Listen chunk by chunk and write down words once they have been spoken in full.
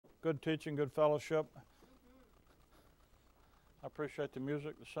Good teaching, good fellowship. I appreciate the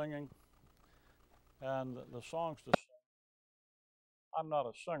music, the singing, and the songs to sing. I'm not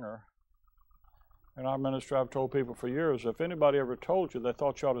a singer. In our ministry, I've told people for years, if anybody ever told you they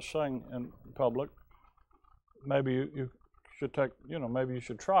thought you ought to sing in public, maybe you should take, maybe you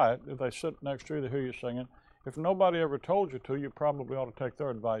should try it. If they sit next to you, they hear you singing. If nobody ever told you to, you probably ought to take their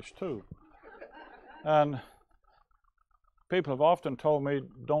advice too. And people have often told me,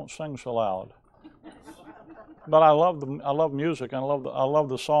 don't sing so loud. But I love music, and I love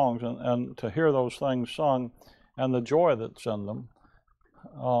the songs, and to hear those things sung and the joy that's in them.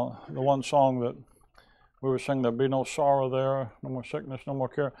 The one song that we were singing, there'll be no sorrow there, no more sickness, no more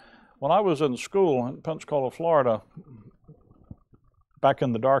care. When I was in school in Pensacola, Florida, back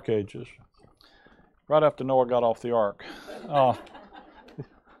in the dark ages, right after Noah got off the ark,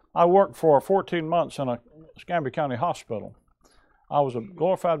 I worked for 14 months in a Escambia County hospital. I was a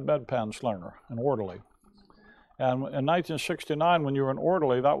glorified bedpan slinger, an orderly. And in 1969, when you were an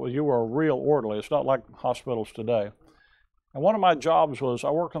orderly, you were a real orderly. It's not like hospitals today. And one of my jobs was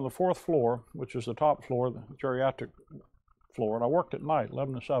I worked on the 4th floor, which is the top floor, the geriatric floor, and I worked at night,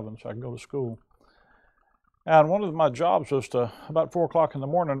 11 to 7, so I could go to school. And one of my jobs was about 4 o'clock in the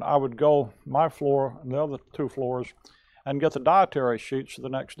morning, I would go my floor and the other 2 floors and get the dietary sheets the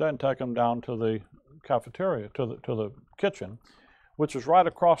next day and take them down to the cafeteria, to the kitchen, which is right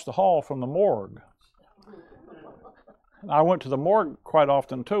across the hall from the morgue. I went to the morgue quite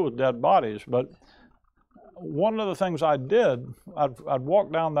often too with dead bodies, but one of the things I did, I'd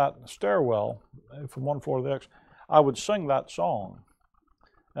walk down that stairwell from one floor to the next. I would sing that song,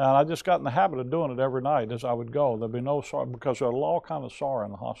 and I just got in the habit of doing it every night as I would go. There'd be no sorrow, because there's all kind of sorrow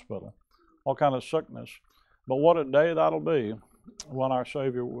in the hospital, all kind of sickness. But what a day that'll be when our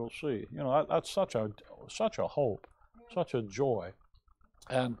Savior will see. That's such a hope, such a joy,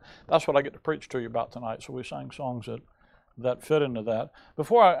 and that's what I get to preach to you about tonight. So we sang songs that fit into that.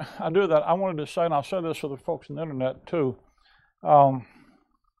 Before I do that, I wanted to say, and I'll say this for the folks on the internet too, I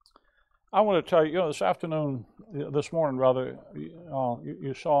want to tell you, this morning rather,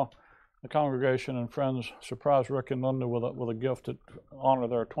 you saw the congregation and friends surprise Rick and Linda with a gift to honor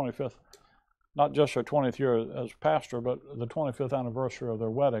their 25th, not just their 20th year as pastor, but the 25th anniversary of their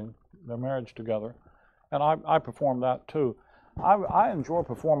wedding, their marriage together. And I performed that too. I enjoy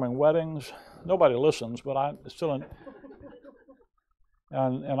performing weddings. Nobody listens, but I still.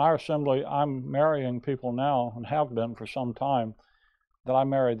 And in our assembly, I'm marrying people now, and have been for some time, that I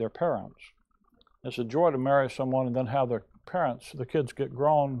married their parents. It's a joy to marry someone and then have their parents, the kids get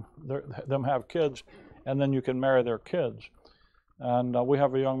grown, them have kids, and then you can marry their kids. And we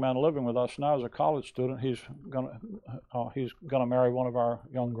have a young man living with us now as a college student. He's gonna marry one of our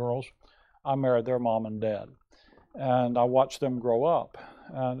young girls. I married their mom and dad, and I watched them grow up.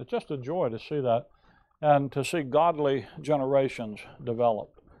 And it's just a joy to see that, and to see godly generations develop.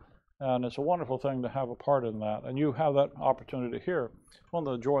 And it's a wonderful thing to have a part in that. And you have that opportunity here. It's one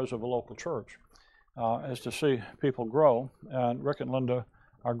of the joys of a local church, is to see people grow. And Rick and Linda,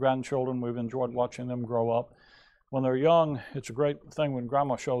 our grandchildren, we've enjoyed watching them grow up. When they're young, it's a great thing when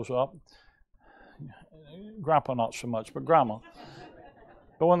Grandma shows up. Grandpa not so much, but Grandma.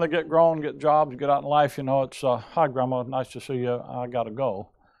 But when they get grown, get jobs, get out in life, it's, hi Grandma, nice to see you, I gotta go.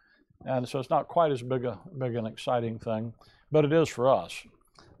 And so it's not quite as big an exciting thing, but it is for us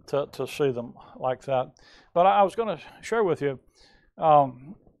to see them like that. But I was going to share with you,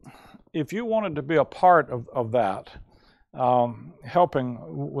 if you wanted to be a part of that,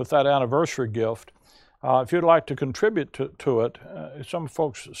 helping with that anniversary gift, if you'd like to contribute to it, some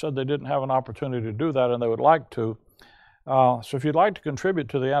folks said they didn't have an opportunity to do that and they would like to. So if you'd like to contribute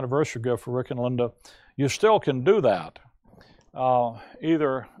to the anniversary gift for Rick and Linda, you still can do that.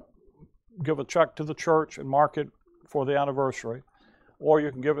 Either give a check to the church and mark it for the anniversary, or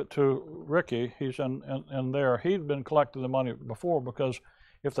you can give it to Ricky. He's in there. He'd been collecting the money before, because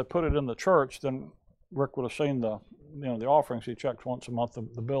if they put it in the church, then Rick would have seen the offerings. He checks once a month,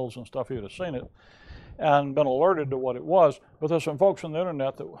 the bills and stuff. He would have seen it and been alerted to what it was. But there's some folks on the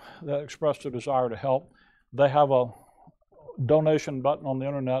internet that expressed a desire to help. They have a donation button on the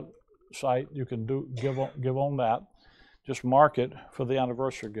internet site. You can give on that. Just mark it for the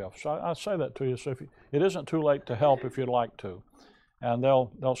anniversary gift. So I say that to you. So it isn't too late to help if you'd like to, and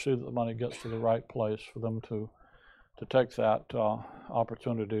they'll see that the money gets to the right place for them to take that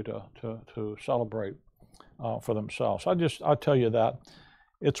opportunity to celebrate for themselves. I tell you that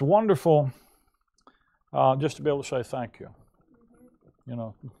it's wonderful just to be able to say thank you,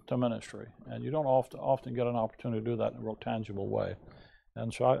 to ministry, and you don't often get an opportunity to do that in a real tangible way.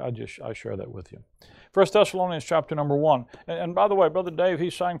 And so I share that with you. 1 Thessalonians chapter number 1. And by the way, Brother Dave, he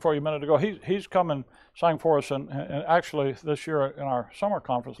sang for you a minute ago. He's come and sang for us, and actually this year in our summer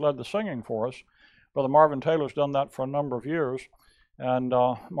conference led the singing for us. Brother Marvin Taylor's done that for a number of years. And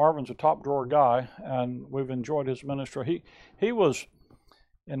Marvin's a top drawer guy, and we've enjoyed his ministry. He was,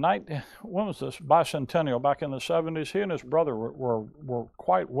 when was this? Bicentennial, back in the 70s. He and his brother were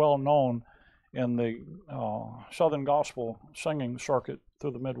quite well known in the Southern Gospel singing circuit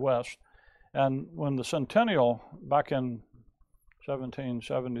through the Midwest. And when the centennial, back in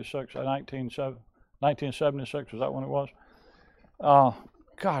 1976, is that when it was?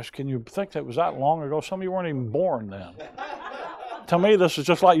 Gosh, can you think that was that long ago? Some of you weren't even born then. To me, this is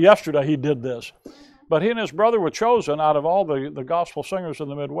just like yesterday he did this. But he and his brother were chosen out of all the gospel singers in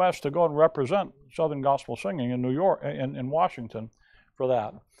the Midwest to go and represent Southern gospel singing in New York, in Washington, for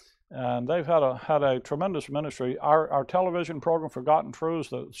that. And they've had a tremendous ministry. Our television program, Forgotten Truths,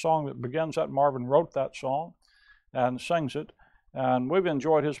 the song that begins that, Marvin wrote that song and sings it. And we've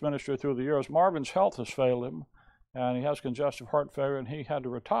enjoyed his ministry through the years. Marvin's health has failed him, and he has congestive heart failure, and he had to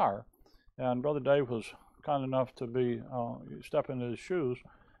retire. And Brother Dave was kind enough to step into his shoes,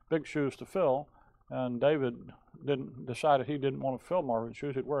 big shoes to fill. And David decided he didn't want to fill Marvin's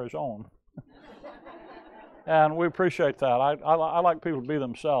shoes; he'd wear his own. And we appreciate that. I like people to be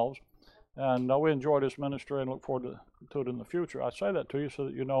themselves, and we enjoyed his ministry and look forward to it in the future. I say that to you so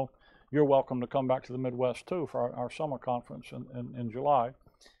that you know you're welcome to come back to the Midwest too for our summer conference in July.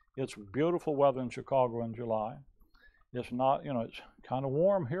 It's beautiful weather in Chicago in July. It's not, it's kind of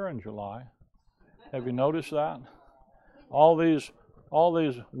warm here in July. Have you noticed that? All these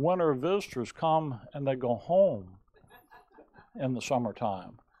winter visitors come and they go home in the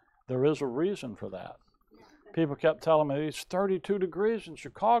summertime. There is a reason for that. People kept telling me it's 32 degrees in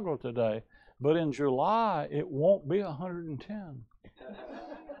Chicago today, but in July it won't be 110.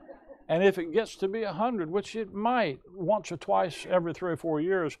 And if it gets to be 100, which it might once or twice every 3 or 4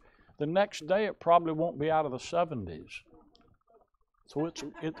 years, the next day it probably won't be out of the 70s. So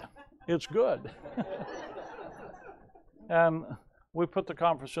it's good. And we put the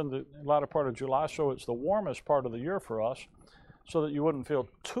conference in the latter part of July, so it's the warmest part of the year for us, so that you wouldn't feel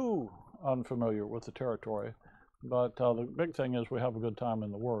too unfamiliar with the territory. But the big thing is we have a good time in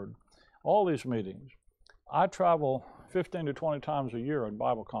the Word. All these meetings, I travel 15 to 20 times a year in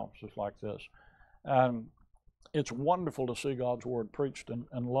Bible conferences like this. And it's wonderful to see God's Word preached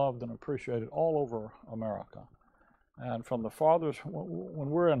and loved and appreciated all over America. And from the farthest, when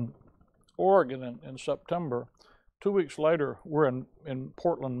we're in Oregon in September, 2 weeks later, we're in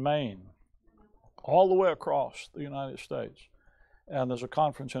Portland, Maine, all the way across the United States. And there's a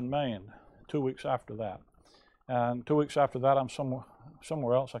conference in Maine 2 weeks after that. And 2 weeks after that, I'm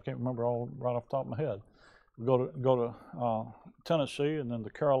somewhere else. I can't remember all right off the top of my head. Go to Tennessee, and then the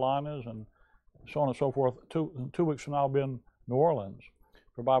Carolinas, and so on and so forth. 2 weeks from now, I'll be in New Orleans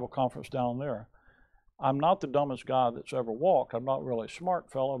for a Bible conference down there. I'm not the dumbest guy that's ever walked. I'm not really a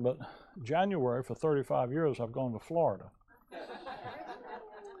smart fellow, but January, for 35 years, I've gone to Florida.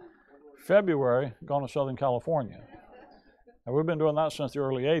 February, gone to Southern California. And we've been doing that since the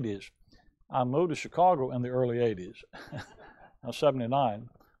early 80s. I moved to Chicago in the early 80s. I was 79.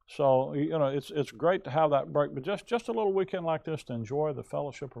 So, it's great to have that break, but just a little weekend like this to enjoy the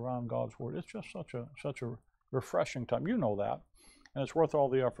fellowship around God's Word. It's just such a refreshing time. You know that. And it's worth all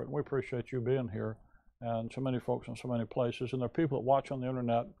the effort. And we appreciate you being here, and so many folks in so many places. And there are people that watch on the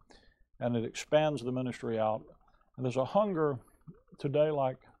internet, and it expands the ministry out. And there's a hunger today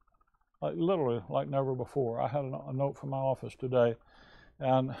like literally like never before. I had a note from my office today,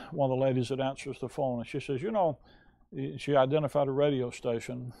 and one of the ladies that answers the phone, and she says, she identified a radio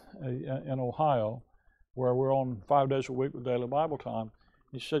station in Ohio where we're on 5 days a week with Daily Bible Time.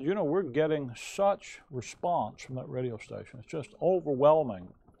 He said, we're getting such response from that radio station. It's just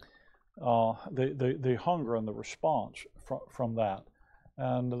overwhelming, the hunger and the response from that.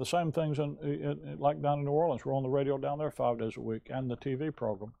 And the same things like down in New Orleans. We're on the radio down there 5 days a week, and the TV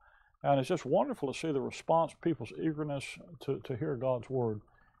program. And it's just wonderful to see the response, people's eagerness to hear God's Word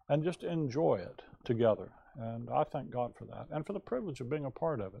and just enjoy it together. And I thank God for that, and for the privilege of being a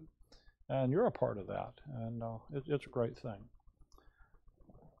part of it. And you're a part of that, and it's a great thing.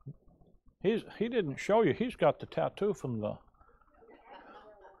 He didn't show you. He's got the tattoo from the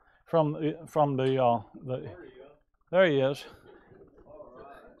there he is.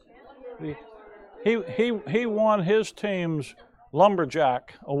 He won his team's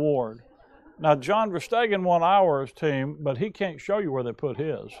Lumberjack Award. Now, John Verstegen won our team, but he can't show you where they put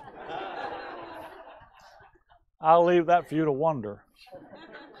his. I'll leave that for you to wonder.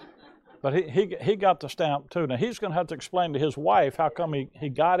 But he got the stamp too. Now he's going to have to explain to his wife how come he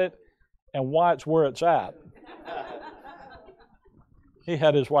got it and why it's where it's at. He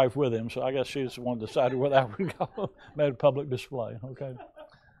had his wife with him, so I guess she's the one who decided where that would go. Made a public display. Okay.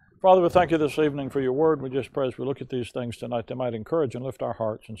 Father, we thank you this evening for your word. We just pray as we look at these things tonight, they might encourage and lift our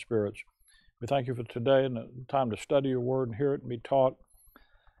hearts and spirits. We thank you for today and the time to study your word and hear it and be taught,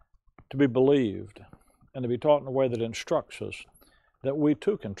 to be believed, and to be taught in a way that instructs us, that we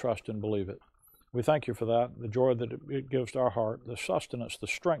too can trust and believe it. We thank you for that, the joy that it gives to our heart, the sustenance, the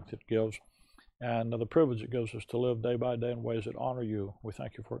strength it gives, and the privilege it gives us to live day by day in ways that honor you. We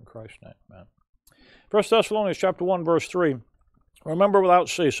thank you for it in Christ's name. Amen. 1 Thessalonians chapter 1, verse 3, remember without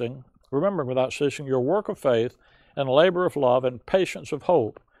ceasing your work of faith and labor of love and patience of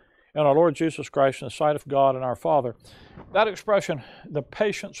hope in our Lord Jesus Christ in the sight of God and our Father. That expression, the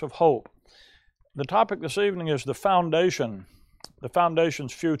patience of hope. The topic this evening is the foundation, the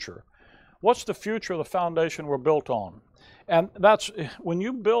foundation's future. What's the future of the foundation we're built on? And that's, when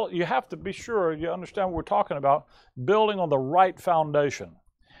you build, you have to be sure you understand what we're talking about, building on the right foundation.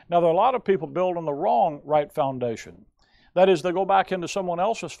 Now, there are a lot of people build on the wrong right foundation. That is, they go back into someone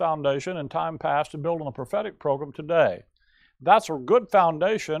else's foundation in time past to build on the prophetic program today. That's a good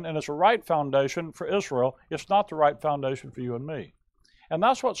foundation, and it's a right foundation for Israel. It's not the right foundation for you and me. And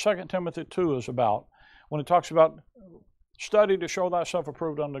that's what 2 Timothy 2 is about, when it talks about study to show thyself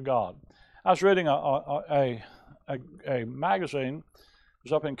approved unto God. I was reading a magazine. It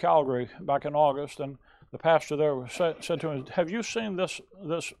was up in Calgary back in August, and the pastor there said to me, have you seen this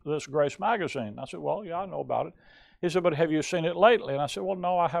Grace magazine? I said, well, yeah, I know about it. He said, but have you seen it lately? And I said, well,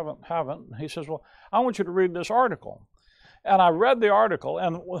 no, I haven't. He says, well, I want you to read this article. And I read the article,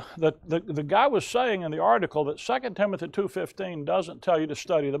 and the guy was saying in the article that 2 Timothy 2:15 doesn't tell you to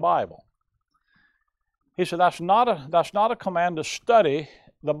study the Bible. He said that's not a command to study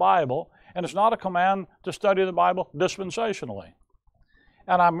the Bible, and it's not a command to study the Bible dispensationally.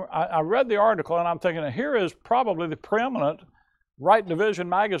 And I read the article, and I'm thinking, here is probably the preeminent right division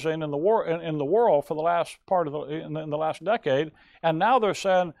magazine in the world for the last in the last decade, and now they're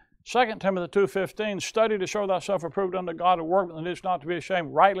saying 2 Timothy 2:15, study to show thyself approved unto God, a workman that is not to be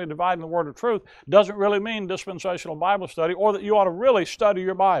ashamed, rightly dividing the word of truth, doesn't really mean dispensational Bible study, or that you ought to really study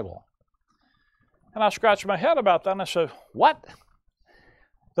your Bible. And I scratched my head about that, and I said, what?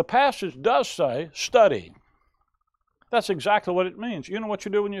 The passage does say study. That's exactly what it means. You know what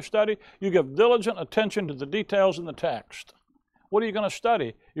you do when you study? You give diligent attention to the details in the text. What are you going to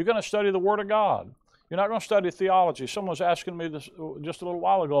study? You're going to study the Word of God. You're not going to study theology. Someone was asking me this just a little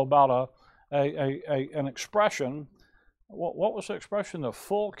while ago about an expression. What was the expression? The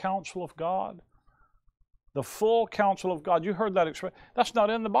full counsel of God? The full counsel of God. You heard that expression. That's not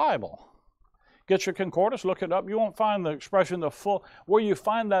in the Bible. Get your concordance, look it up. You won't find the expression the full. Where you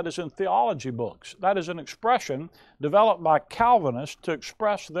find that is in theology books. That is an expression developed by Calvinists to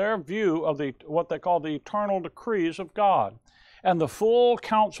express their view of what they call the eternal decrees of God. And the full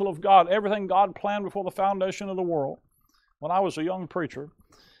counsel of God, everything God planned before the foundation of the world. When I was a young preacher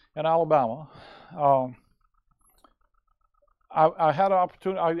in Alabama, I had an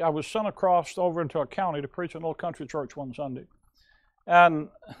opportunity. I was sent across over into a county to preach in a little country church one Sunday. And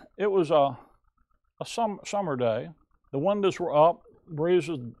it was a summer day. The windows were up,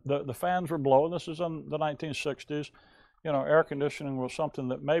 breezes, the fans were blowing. This is in the 1960s. You know, air conditioning was something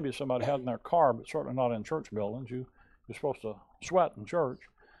that maybe somebody had in their car, but certainly not in church buildings. You're supposed to sweat in church.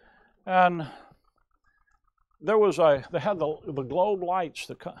 And they had the globe lights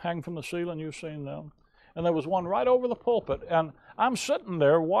that hang from the ceiling. You've seen them. And there was one right over the pulpit. And I'm sitting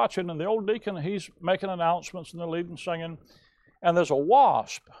there watching, and the old deacon, he's making announcements, and they're leading singing. And there's a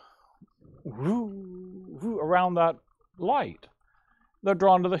wasp around that light. They're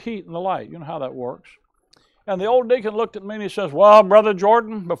drawn to the heat and the light. You know how that works. And the old deacon looked at me and he says, well, Brother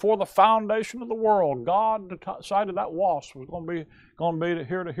Jordan, before the foundation of the world, God decided that wasp was going to be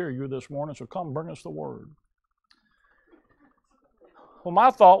here to hear you this morning, so come bring us the word. Well, my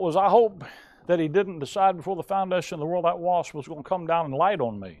thought was, I hope that he didn't decide before the foundation of the world that wasp was going to come down and light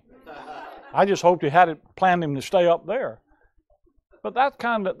on me. I just hoped he had it planned him to stay up there. But that's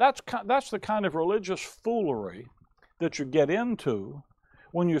the kind of religious foolery that you get into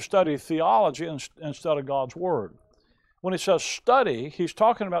when you study theology instead of God's Word. When he says study, he's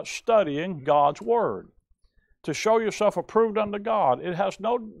talking about studying God's Word. To show yourself approved unto God. It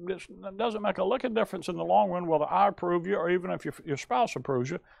doesn't make a lick of difference in the long run whether I approve you or even if your spouse approves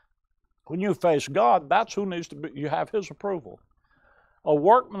you. When you face God, that's who needs to be, you have His approval. A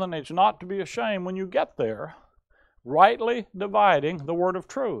workman that needs not to be ashamed when you get there, rightly dividing the word of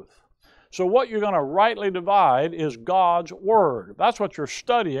truth. So what you're going to rightly divide is God's Word. That's what you're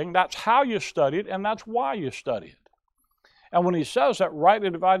studying. That's how you study it, and that's why you study it. And when he says that, rightly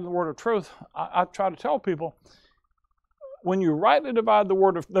dividing the word of truth, I try to tell people, when you rightly divide the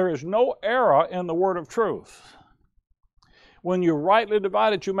word of, there is no error in the word of truth. When you rightly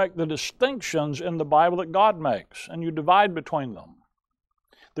divide it, you make the distinctions in the Bible that God makes, and you divide between them.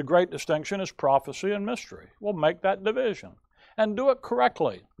 The great distinction is prophecy and mystery. Well, make that division, and do it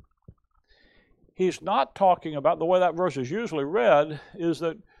correctly. He's not talking about, the way that verse is usually read, is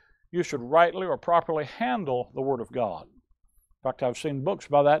that you should rightly or properly handle the Word of God. In fact, I've seen books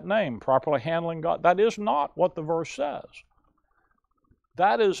by that name, Properly Handling God. That is not what the verse says.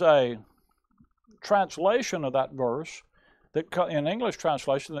 That is a translation of that verse that in English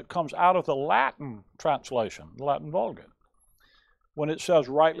translation that comes out of the Latin translation, the Latin Vulgate. When it says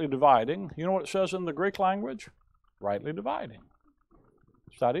rightly dividing, you know what it says in the Greek language? Rightly dividing.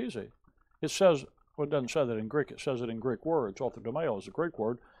 It's that easy. It says, well, it doesn't say that in Greek, it says it in Greek words. Orthodomeo is a Greek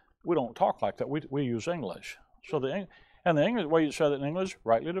word. We don't talk like that. We use English. So the English way you say that in English,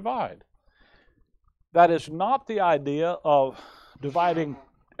 rightly divide. That is not the idea of dividing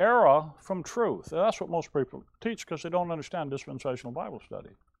error from truth. And that's what most people teach because they don't understand dispensational Bible study.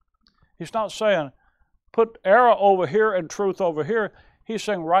 He's not saying put error over here and truth over here. He's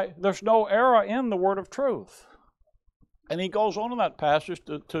saying there's no error in the word of truth. And he goes on in that passage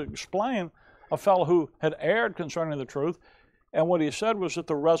to explain a fellow who had erred concerning the truth. And what he said was that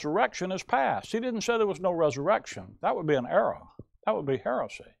the resurrection is past. He didn't say there was no resurrection. That would be an error. That would be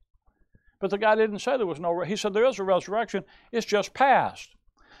heresy. But the guy didn't say there was no, he said there is a resurrection, it's just past.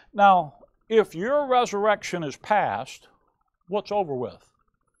 Now, if your resurrection is past, what's over with?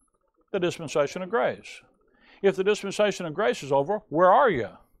 The dispensation of grace. If the dispensation of grace is over, where are you?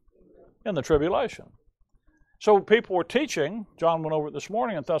 In the tribulation. So people were teaching, John went over it this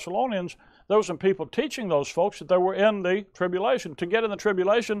morning in Thessalonians, there were some people teaching those folks that they were in the tribulation. To get in the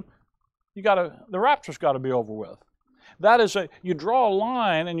tribulation, the rapture's got to be over with. That is you draw a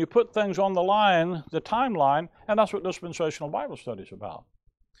line and you put things on the line, the timeline, and that's what dispensational Bible study is about.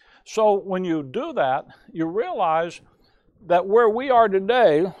 So when you do that, you realize that where we are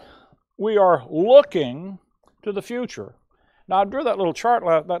today, we are looking to the future. Now I drew that little chart,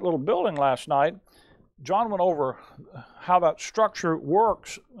 that little building last night. John went over how that structure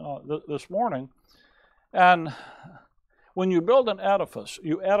works this morning. And when you build an edifice,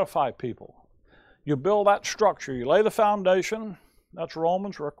 you edify people. You build that structure. You lay the foundation. That's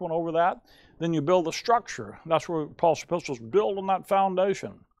Romans. Rick went over that. Then you build the structure. That's where Paul's epistles build on that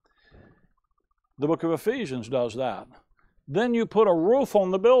foundation. The book of Ephesians does that. Then you put a roof on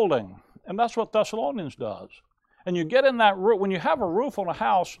the building. And that's what Thessalonians does. And you get in that roof. When you have a roof on a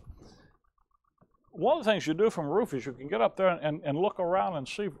house, one of the things you do from a roof is you can get up there and look around and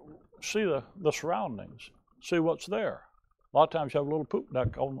see the surroundings, see what's there. A lot of times you have a little poop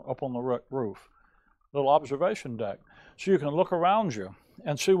deck up on the roof, a little observation deck, so you can look around you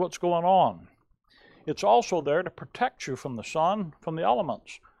and see what's going on. It's also there to protect you from the sun, from the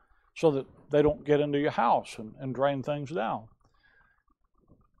elements, so that they don't get into your house and drain things down.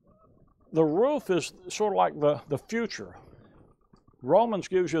 The roof is sort of like the future. Romans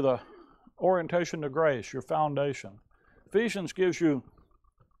gives you the orientation to grace, your foundation. Ephesians gives you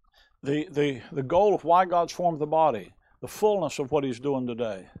the goal of why God's formed the body, the fullness of what he's doing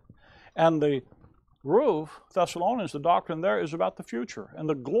today. And the roof, Thessalonians, the doctrine there is about the future and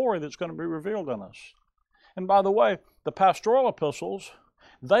the glory that's going to be revealed in us. And by the way, the pastoral epistles,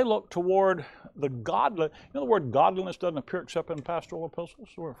 they look toward the godly. You know the word godliness doesn't appear except in pastoral epistles,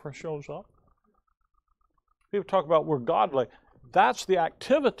 where it first shows up. People talk about we're godly. That's the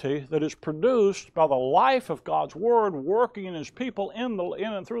activity that is produced by the life of God's Word working in his people in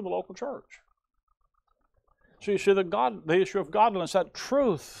and through the local church. So you see the issue of godliness, that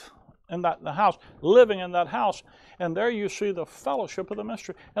truth in the house, living in that house, and there you see the fellowship of the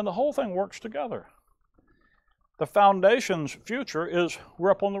mystery, and the whole thing works together. The foundation's future is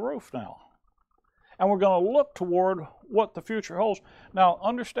we're up on the roof now, and we're going to look toward what the future holds. Now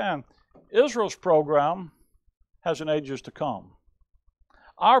understand, Israel's program has an ages to come.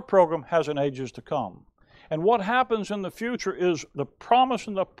 Our program has an ages to come. And what happens in the future is the promise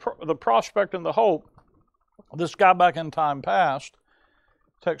and the prospect and the hope of this guy back in time past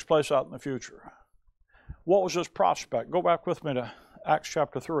takes place out in the future. What was this prospect? Go back with me to Acts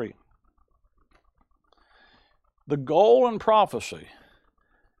chapter 3. The goal in prophecy,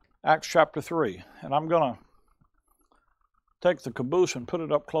 Acts chapter 3. And I'm going to take the caboose and put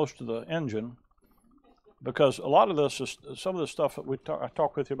it up close to the engine, because a lot of this is some of the stuff that I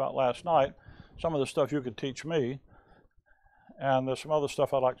talked with you about last night, some of the stuff you could teach me, and there's some other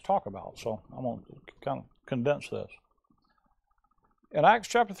stuff I'd like to talk about, so I'm going to kind of condense this. In Acts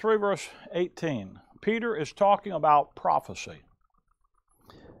chapter 3, verse 18, Peter is talking about prophecy.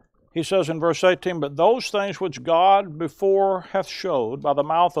 He says in verse 18, "But those things which God before hath showed by the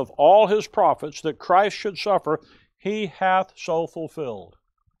mouth of all his prophets that Christ should suffer, he hath so fulfilled."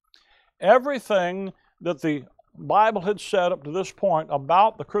 Everything that the Bible had said up to this point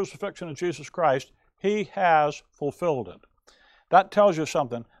about the crucifixion of Jesus Christ, he has fulfilled it. That tells you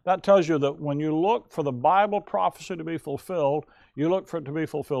something. That tells you that when you look for the Bible prophecy to be fulfilled, you look for it to be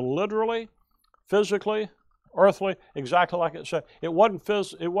fulfilled literally, physically, earthly, exactly like it said. It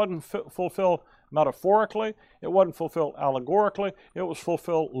wasn't fulfilled metaphorically. It wasn't fulfilled allegorically. It was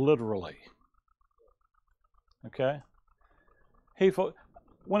fulfilled literally. Okay?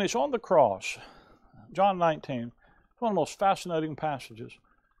 When he's on the cross, John 19, one of the most fascinating passages.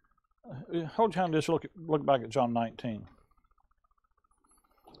 Hold your hand and just look back at John 19.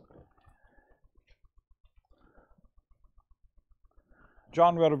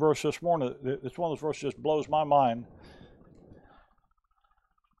 John read a verse this morning. It's one of those verses that just blows my mind.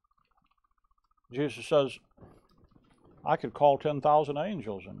 Jesus says, "I could call 10,000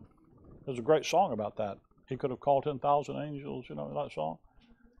 angels." And there's a great song about that. He could have called 10,000 angels, you know that song?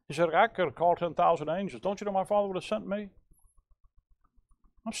 He said, "I could have called 10,000 angels. Don't you know my Father would have sent me?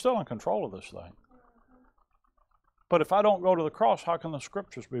 I'm still in control of this thing. But if I don't go to the cross, how can the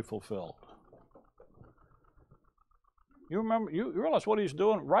Scriptures be fulfilled?" You realize what he's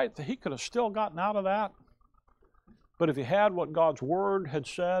doing, right? He could have still gotten out of that. But if he had what God's Word had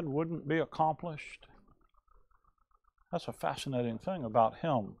said wouldn't be accomplished. That's a fascinating thing about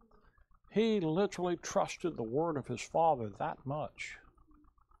him. He literally trusted the Word of his Father that much.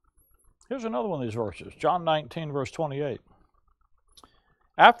 Here's another one of these verses, John 19, verse 28.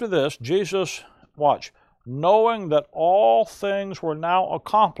 "After this, Jesus, watch, knowing that all things were now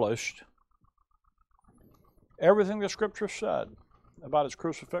accomplished," everything the Scripture said about his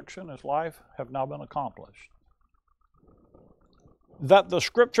crucifixion, his life, have now been accomplished. "That the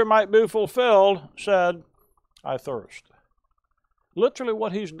Scripture might be fulfilled," said, "I thirst." Literally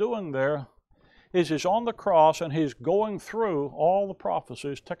what he's doing there is he's on the cross and he's going through all the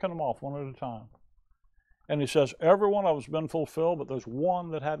prophecies, ticking them off one at a time. And he says, every one of them has been fulfilled, but there's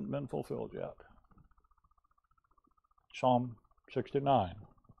one that hadn't been fulfilled yet. Psalm 69.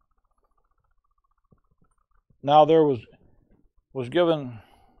 "Now there was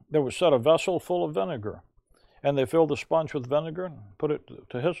set a vessel full of vinegar, and they filled the sponge with vinegar, and put it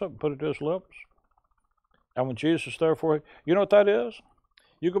to hyssop, put it to his lips. And when Jesus therefore," you know what that is?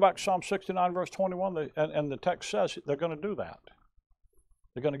 You go back to Psalm 69, verse 21, and the text says they're going to do that.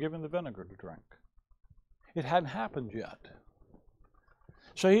 They're going to give him the vinegar to drink. It hadn't happened yet.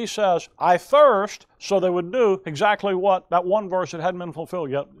 So he says, "I thirst," so they would do exactly what that one verse that hadn't been fulfilled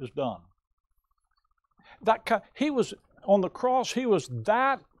yet is done. He was on the cross. He was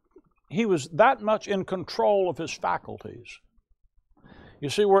that much in control of his faculties. You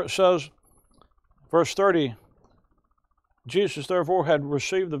see where it says, verse 30, Jesus therefore had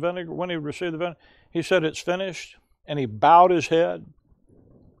received the vinegar. When he received the vinegar, he said, "It's finished," and he bowed his head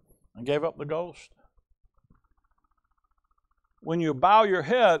and gave up the ghost. When you bow your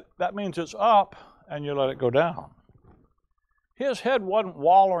head, that means it's up and you let it go down. His head wasn't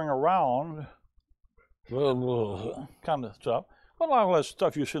wallowing around, kind of stuff. Well, all that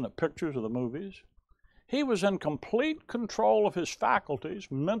stuff you see in the pictures of the movies. He was in complete control of his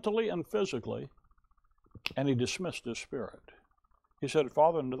faculties, mentally and physically, and he dismissed his spirit. He said,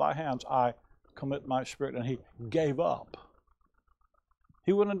 "Father, into thy hands I commit my spirit," and he gave up.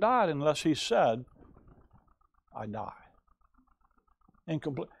 He wouldn't have died unless he said, "I die."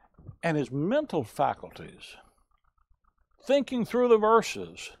 And his mental faculties, thinking through the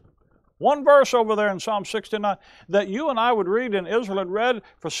verses. One verse over there in Psalm 69 that you and I would read and Israel had read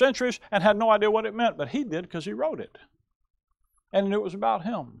for centuries and had no idea what it meant, but he did because he wrote it. And it was about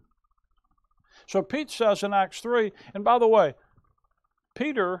him. So Pete says in Acts 3, and by the way,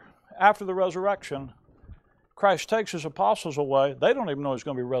 Peter, after the resurrection, Christ takes his apostles away. They don't even know he's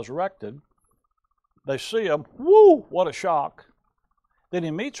going to be resurrected. They see him. Woo! What a shock. Then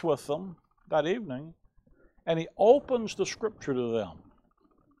he meets with them that evening, and he opens the Scripture to them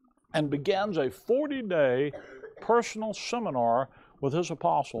and begins a 40-day personal seminar with his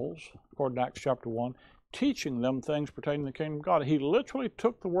apostles, according to Acts chapter 1, teaching them things pertaining to the kingdom of God. He literally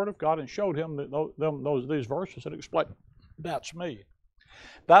took the Word of God and showed him these verses and explained, "That's me."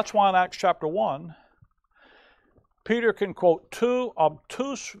 That's why in Acts chapter 1, Peter can quote two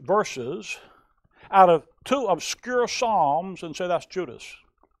obtuse verses out of two obscure Psalms and say that's Judas.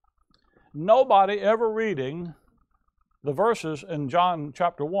 Nobody ever reading the verses in John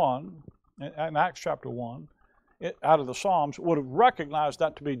chapter 1, and Acts chapter 1, out of the Psalms, would have recognized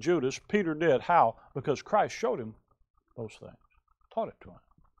that to be Judas. Peter did. How? Because Christ showed him those things, taught it to him.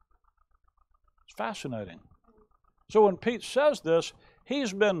 It's fascinating. So when Pete says this,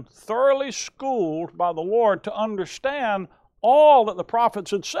 he's been thoroughly schooled by the Lord to understand all that the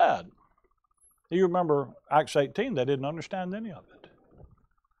prophets had said. You remember Acts 18, they didn't understand any of it.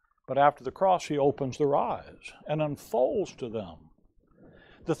 But after the cross, he opens their eyes and unfolds to them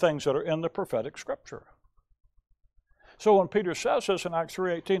the things that are in the prophetic scripture. So when Peter says this in Acts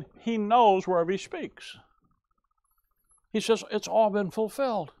 3:18, he knows wherever he speaks. He says, it's all been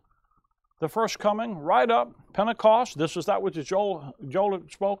fulfilled. The first coming, right up, Pentecost, this is that which Joel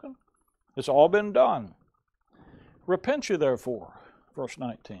had spoken. It's all been done. Repent ye therefore, verse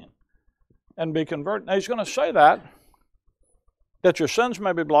 19, and be converted. Now he's going to say that your sins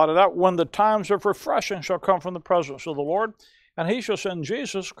may be blotted out when the times of refreshing shall come from the presence of the Lord, and he shall send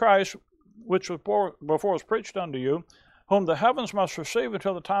Jesus Christ, which before was preached unto you, whom the heavens must receive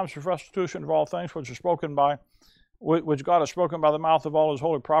until the times of restitution of all things which God has spoken by the mouth of all his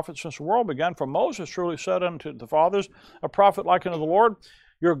holy prophets since the world began. For Moses truly said unto the fathers, a prophet like unto the Lord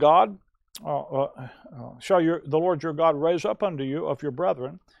your God, shall the Lord your God raise up unto you of your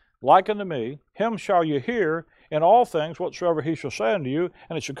brethren, like unto me, him shall you hear in all things whatsoever he shall say unto you,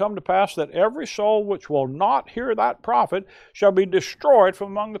 and it shall come to pass that every soul which will not hear that prophet shall be destroyed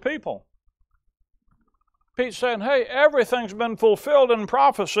from among the people. Pete's saying, hey, everything's been fulfilled in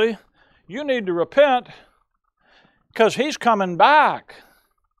prophecy. You need to repent because he's coming back.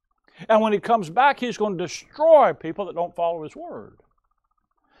 And when he comes back, he's going to destroy people that don't follow his word.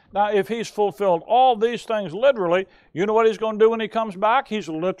 Now, if he's fulfilled all these things literally, you know what he's going to do when he comes back? He's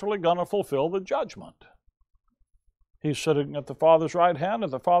literally going to fulfill the judgment. He's sitting at the Father's right hand at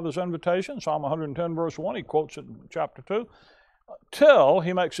the Father's invitation, Psalm 110, verse 1. He quotes it in chapter 2, till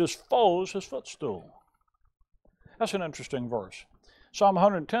he makes his foes his footstool. That's an interesting verse. Psalm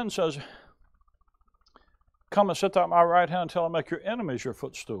 110 says, come and sit at my right hand until I make your enemies your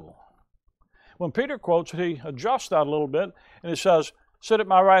footstool. When Peter quotes it, he adjusts that a little bit, and he says, sit at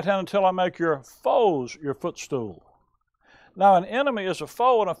my right hand until I make your foes your footstool. Now, an enemy is a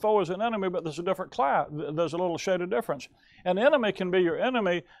foe, and a foe is an enemy, but there's a different class. There's a little shade of difference. An enemy can be your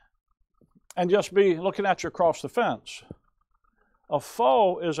enemy and just be looking at you across the fence. A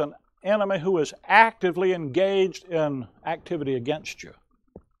foe is an enemy who is actively engaged in activity against you.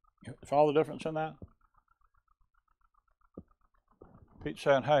 You follow the difference in that? Pete's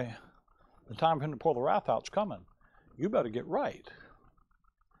saying, hey, the time for him to pour the wrath out's coming. You better get right.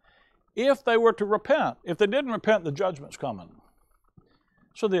 If they were to repent, if they didn't repent, the judgment's coming.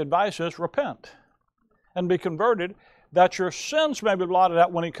 So the advice is repent and be converted, that your sins may be blotted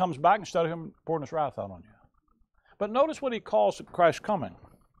out when he comes back instead of him pouring his wrath out on you. But notice what he calls Christ coming.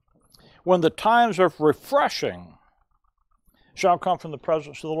 When the times of refreshing shall come from the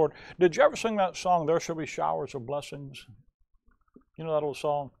presence of the Lord. Did you ever sing that song, There Shall Be Showers of Blessings? You know that old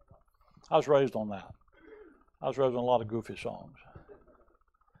song? I was raised on that. I was raised on a lot of goofy songs.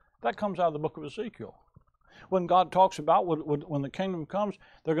 That comes out of the book of Ezekiel. When God talks about when the kingdom comes,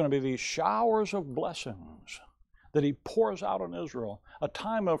 there are going to be these showers of blessings that he pours out on Israel, a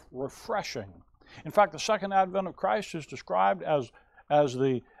time of refreshing. In fact, the second advent of Christ is described as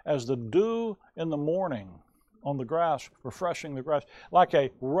the dew in the morning on the grass, refreshing the grass, like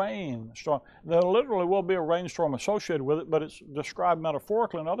a rainstorm. There literally will be a rainstorm associated with it, but it's described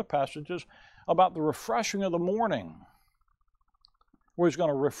metaphorically in other passages about the refreshing of the morning, where he's going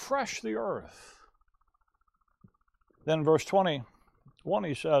to refresh the earth. Then in verse 21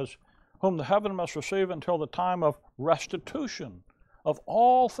 he says, whom the heaven must receive until the time of restitution of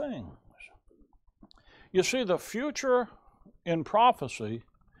all things. You see, the future in prophecy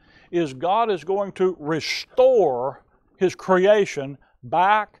is God is going to restore his creation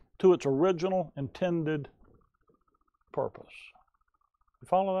back to its original intended purpose. You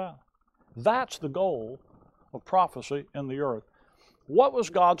follow that? That's the goal of prophecy in the earth. What was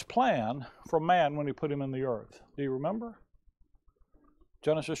God's plan for man when he put him in the earth? Do you remember?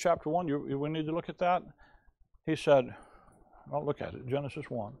 Genesis chapter 1, we need to look at that. He said, well, look at it, Genesis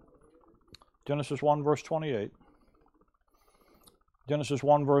 1. Genesis 1, verse 28. Genesis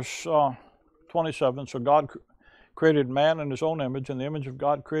 1, verse 27. So God created man in his own image. In the image of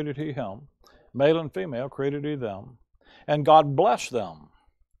God created he him. Male and female created he them. And God blessed them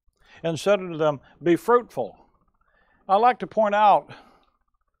and said unto them, be fruitful. I like to point out,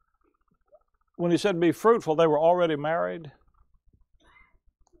 when he said be fruitful, they were already married.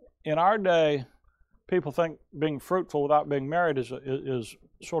 In our day, people think being fruitful without being married is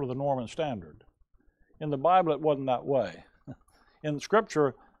sort of the norm and standard. In the Bible, it wasn't that way. In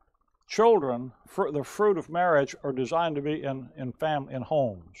Scripture, children, the fruit of marriage, are designed to be in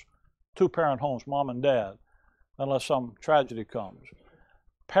homes, two-parent homes, mom and dad, unless some tragedy comes.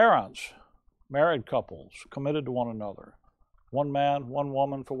 Parents, married couples, committed to one another. One man, one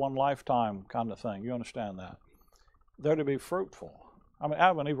woman for one lifetime kind of thing. You understand that? They're to be fruitful. I mean,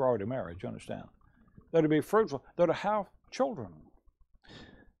 Adam and Eve are already married, you understand? They're to be fruitful. They're to have children.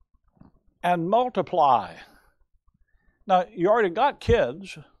 And multiply. Now, you already got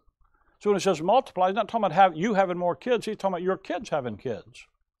kids. So when it says multiply, he's not talking about you having more kids. He's talking about your kids having kids.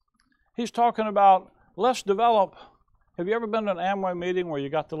 He's talking about let's develop. Have you ever been to an Amway meeting where you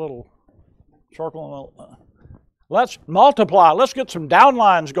got the little circle? Let's multiply. Let's get some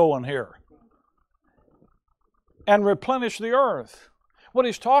downlines going here. And replenish the earth. What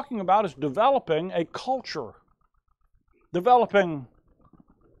he's talking about is developing a culture. Developing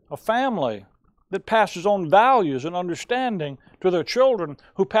a family that passes on values and understanding to their children,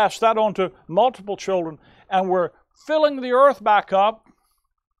 who pass that on to multiple children. And we're filling the earth back up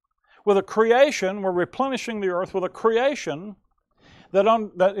with a creation. We're replenishing the earth with a creation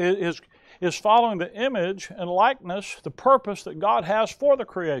that is following the image and likeness, the purpose that God has for the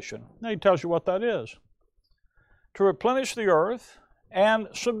creation. Now he tells you what that is. To replenish the earth and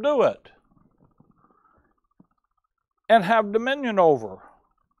subdue it. And have dominion over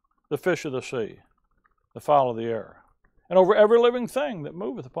the fish of the sea, the fowl of the air, and over every living thing that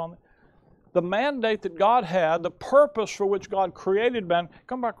moveth upon the mandate that God had, the purpose for which God created man.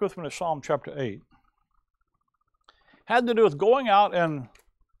 Come back with me to Psalm chapter 8. Had to do with going out and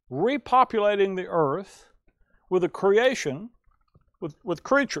repopulating the earth with a creation, with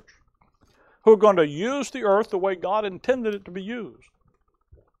creatures who are going to use the earth the way God intended it to be used.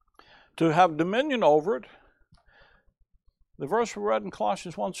 To have dominion over it. The verse we read in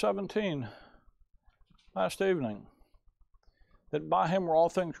Colossians 1:17 last evening, that by him were all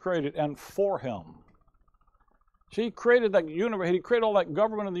things created, and for him. See, he created that universe, he created all that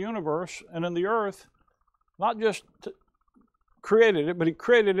government in the universe and in the earth, not just created it, but he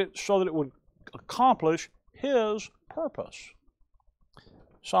created it so that it would accomplish his purpose.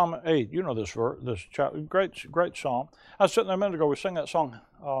 Psalm 8, you know this verse, this chapter, great psalm. I was sitting there a minute ago, we sang that song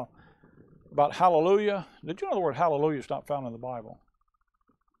about hallelujah. Did you know the word hallelujah is not found in the Bible?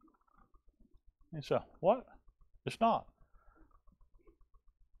 He said, what? It's not.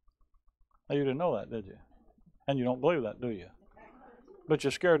 Now, you didn't know that, did you? And you don't believe that, do you? But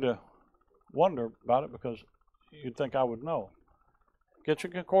you're scared to wonder about it because you'd think I would know. Get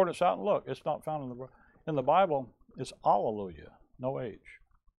your concordance out and look. It's not found in the Bible. It's alleluia, no H.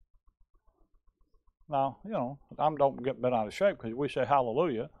 Now, you know, I don't get bent out of shape because we say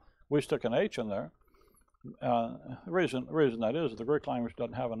hallelujah. We stick an H in there. The reason that is the Greek language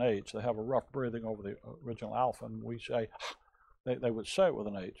doesn't have an H. They have a rough breathing over the original alpha, and we say, they would say it with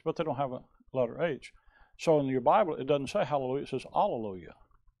an H, but they don't have a letter H. So in your Bible, it doesn't say hallelujah, it says alleluia.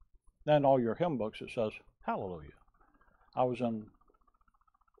 Then all your hymn books, it says hallelujah. I was in,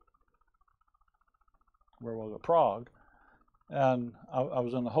 where was it, Prague, and I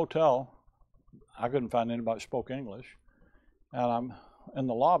was in the hotel. I couldn't find anybody that spoke English, and I'm in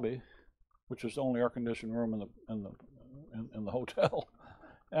the lobby, which is the only air-conditioned room in the hotel,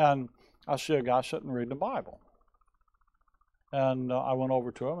 and I see a guy sitting reading the Bible. And I went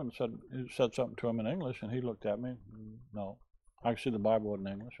over to him and said something to him in English, and he looked at me. No, I could see the Bible in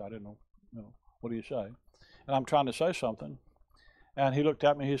English. I didn't know, what do you say? And I'm trying to say something, and he looked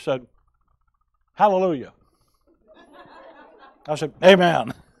at me. He said, "Hallelujah." I said,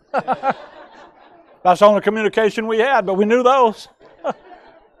 "Amen." That's the only communication we had, but we knew those.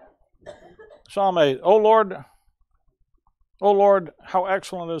 Psalm 8, O Lord, how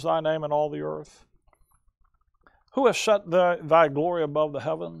excellent is thy name in all the earth. Who has set thy glory above the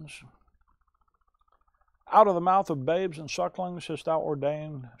heavens? Out of the mouth of babes and sucklings hast thou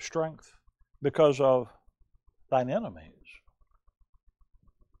ordained strength because of thine enemies.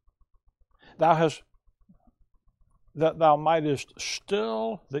 That thou mightest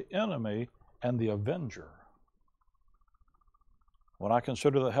still the enemy and the avenger. When I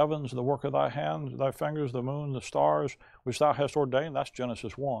consider the heavens, the work of thy hands, thy fingers, the moon, the stars, which thou hast ordained, that's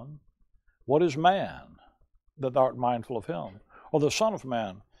Genesis 1. What is man, that thou art mindful of him? Or the son of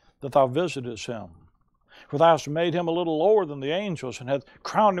man, that thou visitest him? For thou hast made him a little lower than the angels, and hast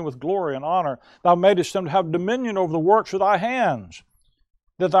crowned him with glory and honor. Thou madest him to have dominion over the works of thy hands,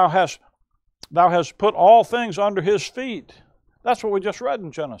 that thou hast put all things under his feet. That's what we just read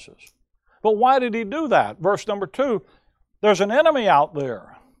in Genesis. But why did he do that? Verse number 2, there's an enemy out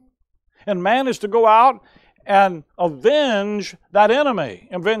there. And man is to go out and avenge that enemy,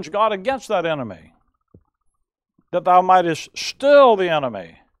 avenge God against that enemy. that thou mightest still the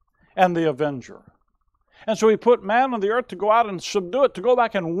enemy and the avenger. And so he put man on the earth to go out and subdue it, to go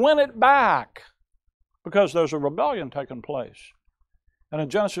back and win it back, because there's a rebellion taking place. And in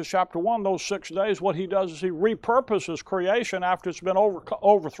Genesis chapter 1, those 6 days, what he does is he repurposes creation after it's been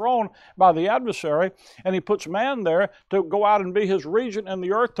overthrown by the adversary, and he puts man there to go out and be his regent in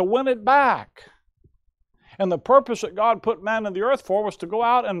the earth to win it back. And the purpose that God put man in the earth for was to go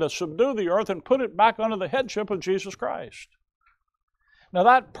out and to subdue the earth and put it back under the headship of Jesus Christ. Now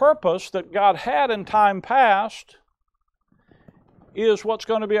that purpose that God had in time past is what's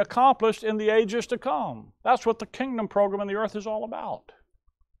going to be accomplished in the ages to come. That's what the kingdom program in the earth is all about.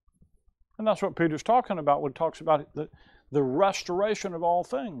 And that's what Peter's talking about when he talks about the restoration of all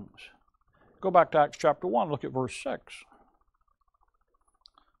things. Go back to Acts chapter 1, look at verse 6.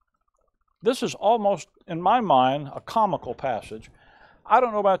 This is almost, in my mind, a comical passage. I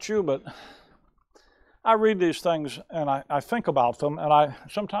don't know about you, but I read these things and I think about them, and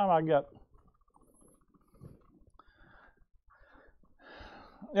sometimes I get,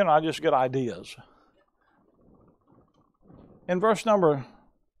 I just get ideas. In verse number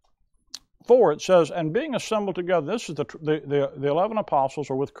 4, it says, and being assembled together, this is the 11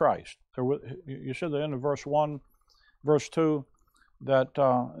 apostles are with Christ. You said the end of verse 1, verse 2, that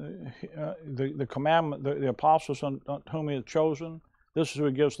the commandment, the apostles whom he had chosen, this is who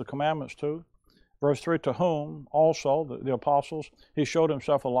he gives the commandments to. Verse 3, to whom also, the apostles, he showed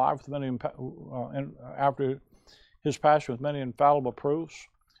himself alive with many, after his passion with many infallible proofs,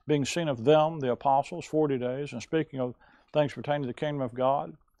 being seen of them, the apostles, 40 days, and speaking of things pertaining to the kingdom of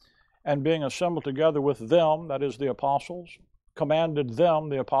God, and being assembled together with them, that is the apostles, commanded them,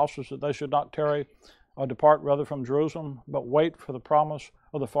 the apostles, that they should not tarry or depart rather from Jerusalem, but wait for the promise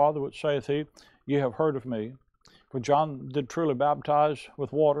of the Father, which saith he, ye have heard of me. For John did truly baptize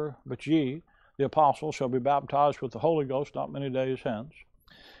with water, but ye, the apostles, shall be baptized with the Holy Ghost not many days hence.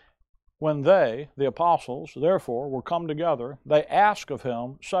 When they, the apostles, therefore, were come together, they asked of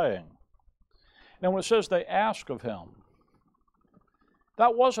him, saying. Now when it says they asked of him,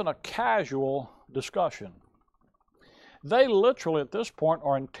 that wasn't a casual discussion. They literally at this point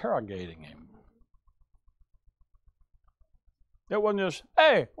are interrogating him. It wasn't just,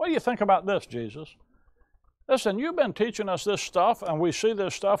 hey, what do you think about this, Jesus? Listen, you've been teaching us this stuff, and we see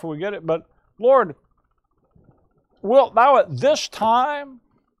this stuff, and we get it, but Lord, wilt thou at this time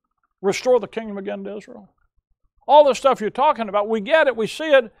restore the kingdom again to Israel? All this stuff you're talking about, we get it, we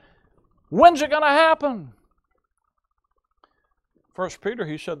see it. When's it going to happen? 1 Peter,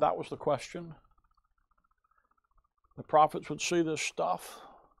 he said that was the question. The prophets would see this stuff.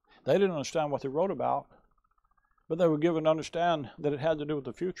 They didn't understand what they wrote about, but they were given to understand that it had to do with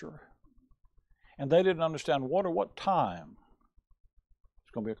the future. And they didn't understand what time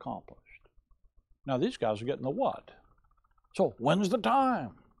it's going to be accomplished. Now these guys are getting the what. So when's the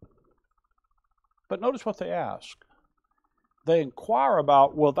time? But notice what they ask. They inquire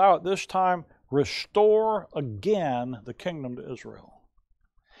about, will thou at this time restore again the kingdom to Israel?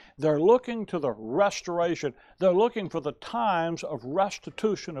 They're looking to the restoration. They're looking for the times of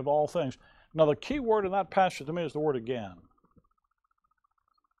restitution of all things. Now the key word in that passage to me is the word again.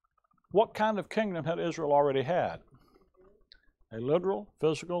 What kind of kingdom had Israel already had? A literal,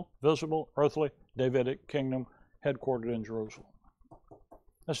 physical, visible, earthly, Davidic kingdom headquartered in Jerusalem.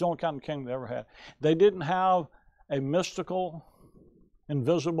 That's the only kind of kingdom they ever had. They didn't have a mystical,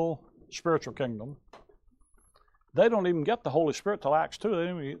 invisible, spiritual kingdom. They don't even get the Holy Spirit till Acts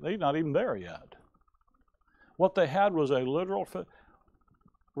 2. They're not even there yet. What they had was a literal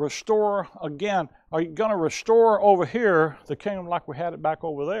restore again. Are you going to restore over here the kingdom like we had it back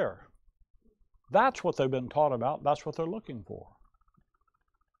over there? That's what they've been taught about. That's what they're looking for.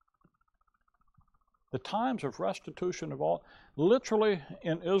 The times of restitution of all, literally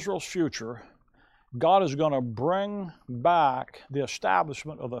in Israel's future, God is going to bring back the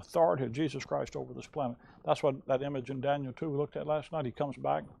establishment of the authority of Jesus Christ over this planet. That's what that image in Daniel 2 we looked at last night. He comes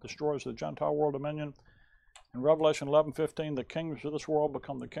back, destroys the Gentile world dominion. In Revelation 11:15, the kingdoms of this world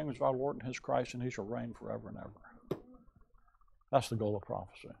become the kingdoms of our Lord and his Christ, and he shall reign forever and ever. That's the goal of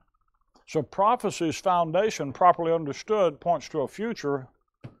prophecy. So prophecy's foundation, properly understood, points to a future.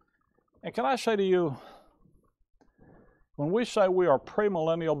 And can I say to you, when we say we are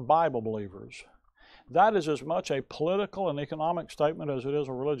premillennial Bible believers, that is as much a political and economic statement as it is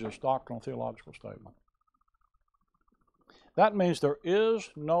a religious, doctrinal, theological statement. That means there is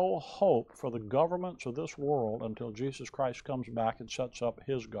no hope for the governments of this world until Jesus Christ comes back and sets up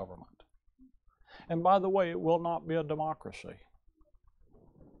his government. And by the way, it will not be a democracy.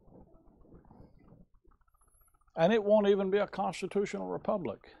 And it won't even be a constitutional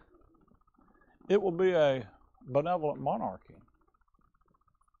republic. It will be a benevolent monarchy,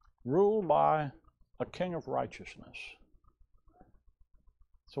 ruled by a king of righteousness.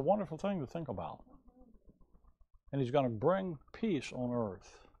 It's a wonderful thing to think about. And he's going to bring peace on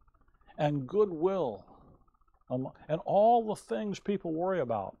earth and goodwill and all the things people worry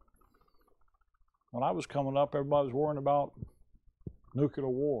about. When I was coming up, everybody was worrying about nuclear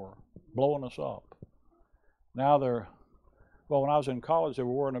war, blowing us up. Now when I was in college, they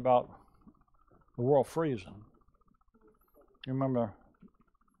were worrying about the world freezing. You remember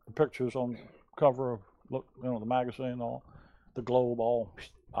the pictures on the cover of the magazine, all the globe all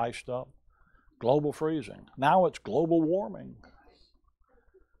iced up? Global freezing. Now it's global warming.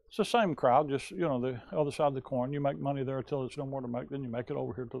 It's the same crowd, just, the other side of the coin. You make money there until there's no more to make, then you make it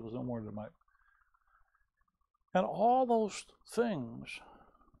over here until there's no more to make. And all those things,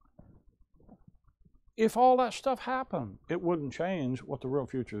 if all that stuff happened, it wouldn't change what the real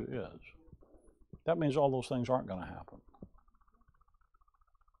future is. That means all those things aren't going to happen.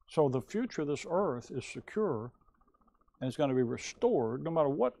 So the future of this earth is secure, and it's going to be restored no matter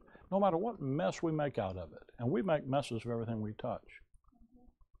what mess we make out of it. And we make messes of everything we touch.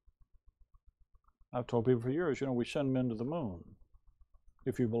 I've told people for years, we send men to the moon,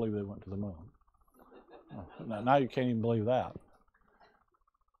 if you believe they went to the moon. Now you can't even believe that.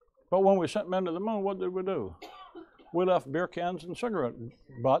 But when we sent men to the moon, what did we do? We left beer cans and cigarette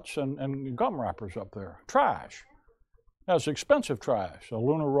butts and gum wrappers up there. Trash. That's expensive trash. A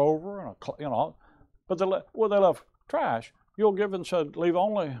lunar rover and but they left trash. Yul Givens said, leave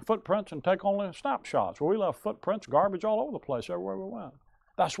only footprints and take only snapshots. Well, we left footprints, garbage all over the place, everywhere we went.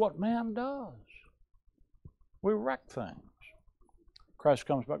 That's what man does. We wreck things. Christ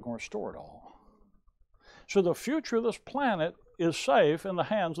comes back and restore it all. So the future of this planet is safe in the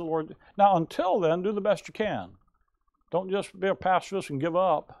hands of the Lord. Now, until then, do the best you can. Don't just be a pacifist and give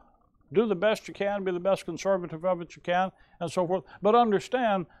up. Do the best you can, be the best conservative of it you can, and so forth. But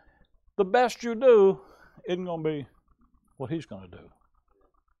understand, the best you do isn't going to be what he's going to do.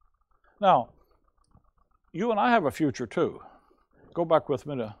 Now, you and I have a future too. Go back with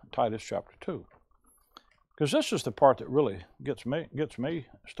me to Titus chapter 2. Because this is the part that really gets me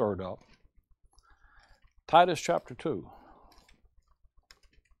stirred up. Titus chapter 2.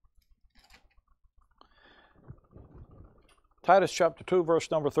 Titus chapter 2,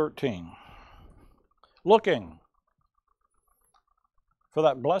 verse number 13. Looking for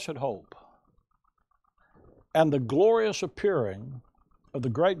that blessed hope and the glorious appearing of the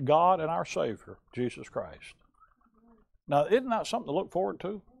great God and our Savior, Jesus Christ. Now, isn't that something to look forward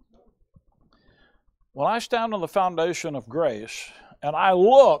to? When I stand on the foundation of grace and I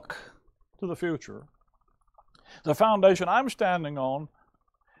look to the future, the foundation I'm standing on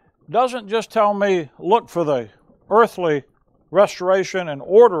doesn't just tell me, look for the earthly restoration and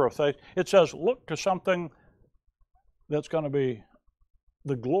order of things. It says, look to something that's going to be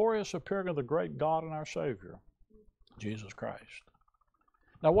the glorious appearing of the great God and our Savior, Jesus Christ.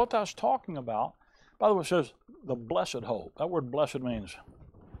 Now, what that's talking about, by the way, it says the blessed hope. That word blessed means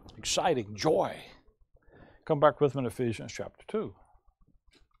exciting, joy. Come back with me to Ephesians chapter 2.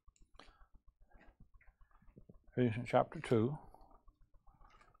 Ephesians chapter 2.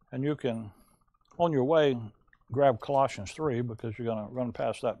 And you can, on your way, grab Colossians 3 because you're going to run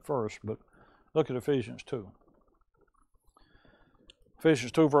past that first, but look at Ephesians 2.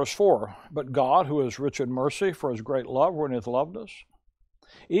 Ephesians 2 verse 4, but God, who is rich in mercy for his great love, when he hath loved us,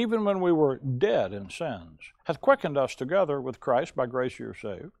 even when we were dead in sins, hath quickened us together with Christ, by grace you are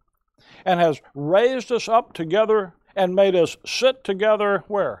saved, and has raised us up together and made us sit together,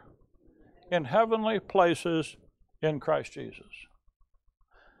 where? In heavenly places in Christ Jesus.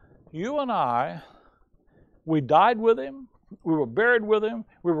 You and I, we died with him, we were buried with him,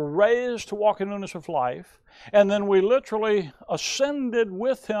 we were raised to walk in newness of life, and then we literally ascended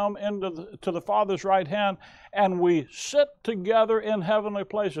with him to the Father's right hand, and we sit together in heavenly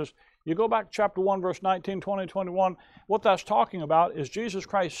places. You go back to chapter 1, verse 19, 20, 21, what that's talking about is Jesus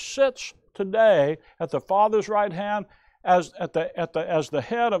Christ sits today at the Father's right hand as the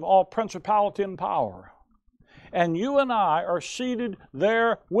head of all principality and power. And you and I are seated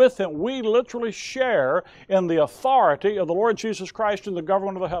there with him. We literally share in the authority of the Lord Jesus Christ in the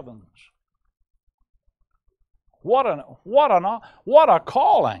government of the heavens. What a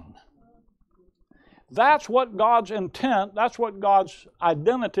calling. That's what God's intent, that's what God's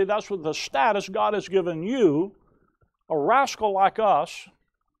identity, that's what the status God has given you, a rascal like us.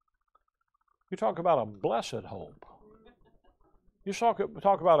 You talk about a blessed hope. You talk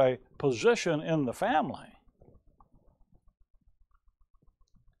about a position in the family.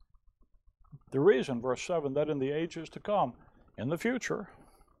 The reason, verse 7, that in the ages to come, in the future,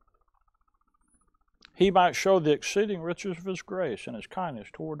 He might show the exceeding riches of His grace and His kindness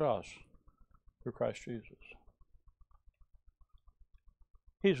toward us through Christ Jesus.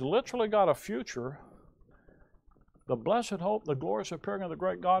 He's literally got a future. The blessed hope, the glorious appearing of the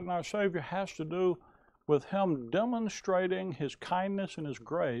great God and our Savior has to do with Him demonstrating His kindness and His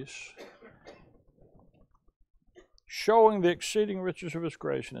grace, showing the exceeding riches of His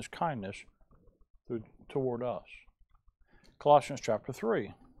grace and His kindness toward us. Colossians chapter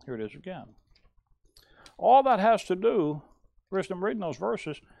 3. Here it is again. All that has to do, first I'm reading those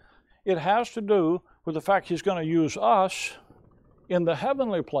verses, it has to do with the fact He's going to use us in the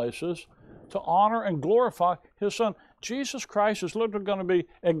heavenly places to honor and glorify His Son. Jesus Christ is literally going to be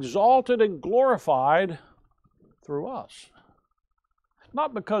exalted and glorified through us.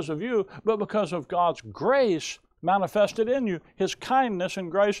 Not because of you, but because of God's grace manifested in you. His kindness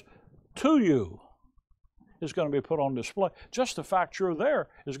and grace to you is going to be put on display. Just the fact you're there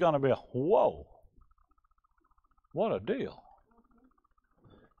is going to be a whoa. What a deal.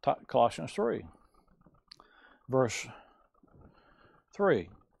 Colossians 3, verse 3.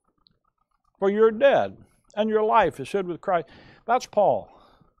 For you're dead, and your life is hid with Christ. That's Paul.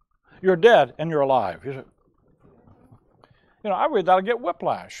 You're dead, and you're alive. I read that, I get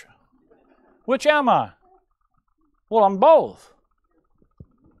whiplash. Which am I? Well, I'm both.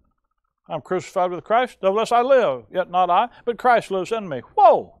 I'm crucified with Christ, nevertheless I live, yet not I, but Christ lives in me.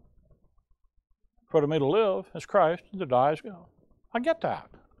 Whoa! For to me to live is Christ, and to die is God. I get that.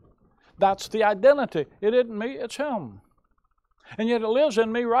 That's the identity. It isn't me, it's Him. And yet it lives in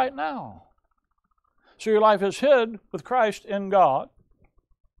me right now. So your life is hid with Christ in God.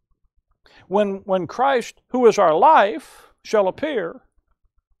 When Christ, who is our life, shall appear,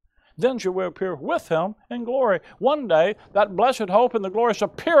 then shall we appear with Him in glory. One day, that blessed hope and the glorious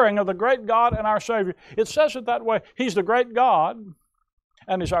appearing of the great God and our Savior. It says it that way. He's the great God,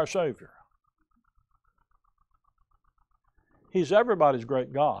 and He's our Savior. He's everybody's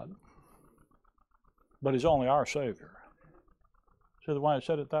great God, but He's only our Savior. See the way I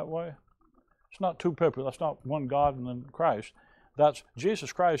said it that way? It's not two people. That's not one God and then Christ. That's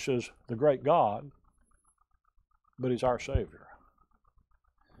Jesus Christ is the great God, but He's our Savior.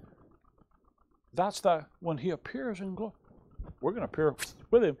 That's when He appears in glory. We're going to appear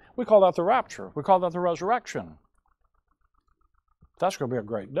with Him. We call that the rapture. We call that the resurrection. That's going to be a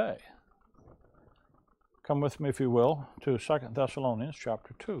great day. Come with me, if you will, to 2 Thessalonians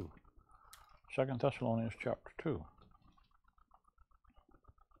chapter 2. 2 Thessalonians chapter 2.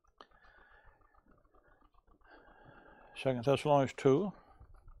 Second Thessalonians 2,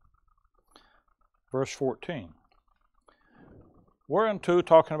 verse 14. Whereunto,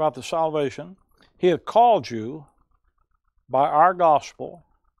 talking about the salvation, He had called you by our gospel,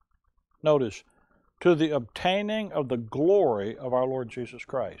 notice, to the obtaining of the glory of our Lord Jesus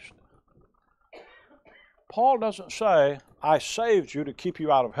Christ. Paul doesn't say, I saved you to keep you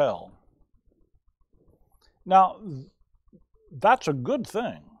out of hell. Now, that's a good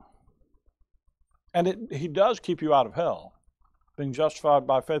thing. And He does keep you out of hell. Being justified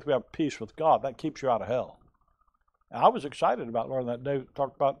by faith, we have peace with God. That keeps you out of hell. And I was excited about learning that. Dave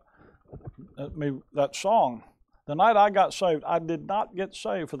talked about that song. The night I got saved, I did not get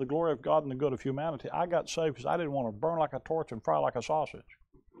saved for the glory of God and the good of humanity. I got saved because I didn't want to burn like a torch and fry like a sausage.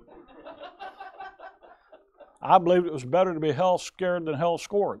 I believed it was better to be hell scared than hell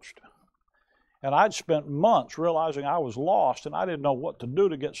scorched. And I'd spent months realizing I was lost and I didn't know what to do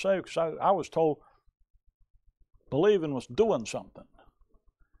to get saved because I was told believing was doing something.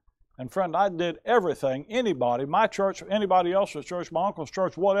 And friend, I did everything, anybody, my church, anybody else's church, my uncle's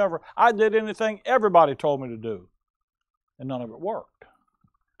church, whatever, I did anything everybody told me to do. And none of it worked.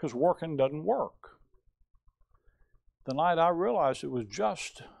 Because working doesn't work. The night I realized it was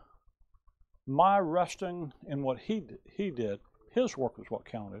just my resting in what he did, His work was what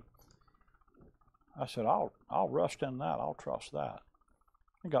counted. I said, I'll rest in that, I'll trust that.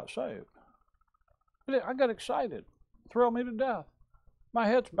 And got saved. I got excited. Thrilled me to death. My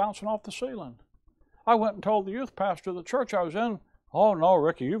head's bouncing off the ceiling. I went and told the youth pastor of the church I was in, oh no,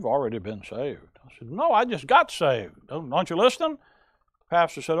 Ricky, you've already been saved. I said, no, I just got saved. Aren't you listening? The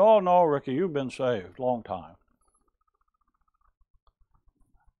pastor said, oh no, Ricky, you've been saved a long time.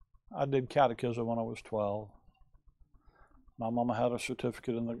 I did catechism when I was 12. My mama had a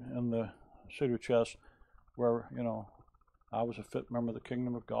certificate in the cedar chest where, I was a fit member of the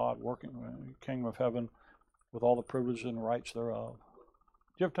kingdom of God, working in the kingdom of heaven with all the privileges and rights thereof.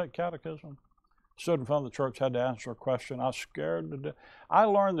 Did you ever take catechism? Stood in front of the church, had to answer a question. I was scared to death. I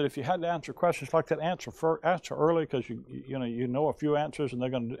learned that if you had to answer questions like that, answer early because you know a few answers and they're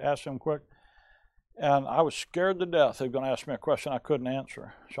going to ask them quick. And I was scared to death they were going to ask me a question I couldn't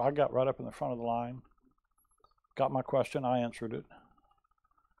answer. So I got right up in the front of the line. Got my question, I answered it.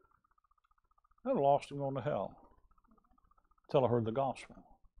 I'd have lost him going to hell until I heard the gospel.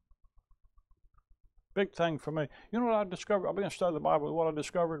 Big thing for me. You know what I discovered? I've been studying the Bible. What I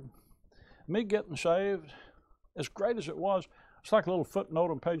discovered? Me getting saved, as great as it was, it's like a little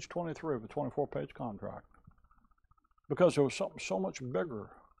footnote on page 23 of a 24-page contract. Because there was something so much bigger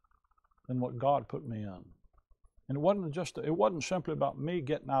than what God put me in. And it wasn't simply about me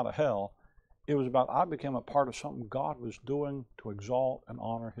getting out of hell. It was about I became a part of something God was doing to exalt and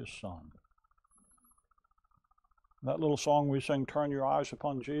honor His Son. That little song we sing, "Turn your eyes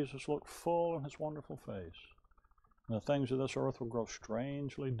upon Jesus, look full in His wonderful face, and the things of this earth will grow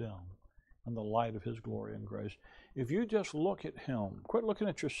strangely dim in the light of His glory and grace." If you just look at Him, quit looking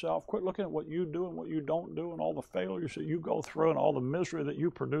at yourself, quit looking at what you do and what you don't do and all the failures that you go through and all the misery that you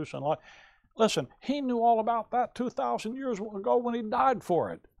produce in life. Listen, He knew all about that 2,000 years ago when He died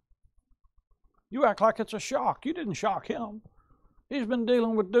for it. You act like it's a shock. You didn't shock Him. He's been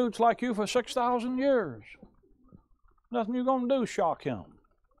dealing with dudes like you for 6,000 years. Nothing you're going to do shock Him.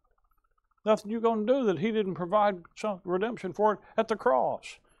 Nothing you're going to do that He didn't provide some redemption for it at the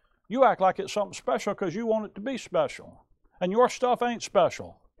cross. You act like it's something special because you want it to be special. And your stuff ain't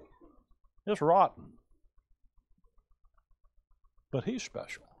special. It's rotten. But He's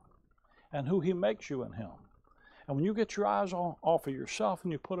special. And who He makes you in Him. And when you get your eyes off of yourself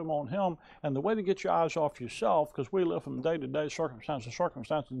and you put them on Him, and the way to get your eyes off yourself, because we live from day-to-day circumstance to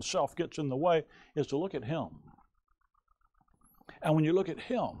circumstance and self gets in the way, is to look at Him. And when you look at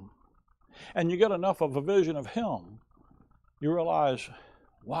Him, and you get enough of a vision of Him, you realize,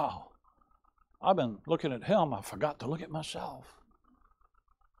 wow, I've been looking at Him, I forgot to look at myself.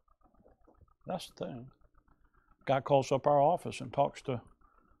 That's the thing. Guy calls up our office and talks to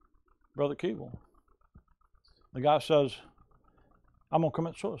Brother Keeble. The guy says, I'm going to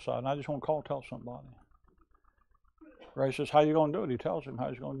commit suicide, and I just want to tell somebody. Ray says, how are you going to do it? He tells him how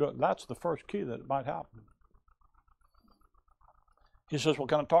he's going to do it. That's the first key that it might happen. He says, well,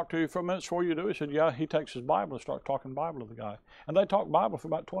 can I talk to you for a minute before you do? He said, yeah. He takes his Bible and starts talking Bible to the guy. And they talk Bible for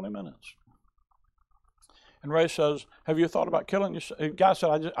about 20 minutes. And Ray says, have you thought about killing yourself? The guy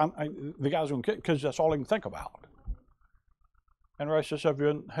said, the guy's going to kill because that's all he can think about. And Ray says,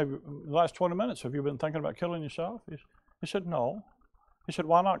 the last 20 minutes, have you been thinking about killing yourself? He said, no. He said,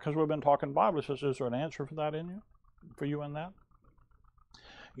 why not? Because we've been talking Bible. He says, is there an answer for that in you? For you in that?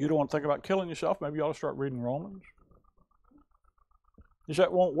 You don't want to think about killing yourself? Maybe you ought to start reading Romans. He said,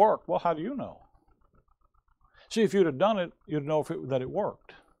 it won't work. Well, how do you know? See, if you'd have done it, you'd know that it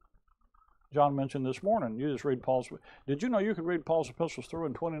worked. John mentioned this morning, you just read Paul's. Did you know you could read Paul's epistles through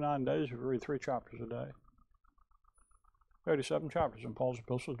in 29 days if you read 3 chapters a day? 37 chapters in Paul's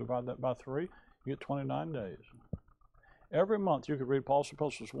epistles, divide that by 3, you get 29 days. Every month you could read Paul's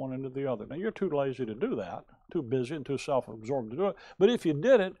epistles one into the other. Now you're too lazy to do that, too busy and too self-absorbed to do it. But if you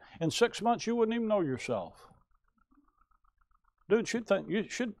did it, in 6 months you wouldn't even know yourself. Dude, you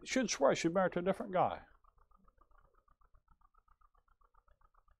should swear she'd married to a different guy.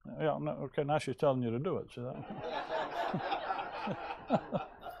 Yeah, no, okay, now she's telling you to do it. See that?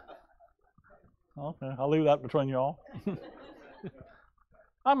 Okay, I'll leave that between y'all.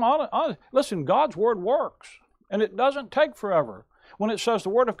 I'm honest. Listen, God's Word works, and it doesn't take forever. When it says the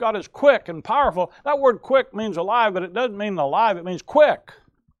Word of God is quick and powerful, that word quick means alive, but it doesn't mean alive, it means quick.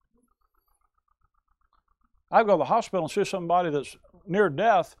 I go to the hospital and see somebody that's near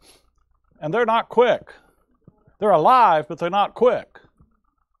death, and they're not quick. They're alive, but they're not quick.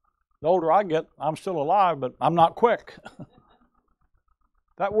 The older I get, I'm still alive, but I'm not quick.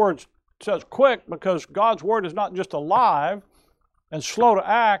 That word says quick because God's Word is not just alive and slow to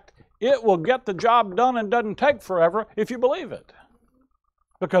act. It will get the job done and doesn't take forever if you believe it.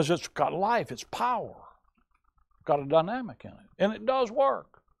 Because it's got life, it's power. Got a dynamic in it. And it does work.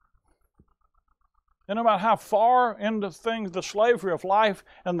 And no matter how far into things, the slavery of life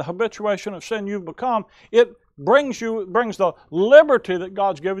and the habituation of sin you've become, it brings the liberty that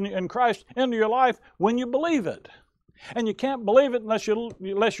God's given you in Christ into your life when you believe it. And you can't believe it unless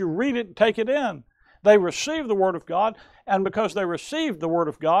you read it and take it in. They received the Word of God, and because they received the Word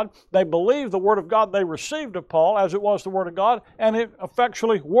of God, they believed the Word of God they received of Paul as it was the Word of God, and it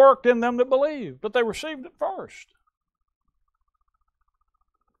effectually worked in them that believed. But they received it first.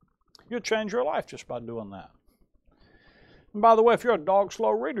 You'd change your life just by doing that. And by the way, if you're a dog slow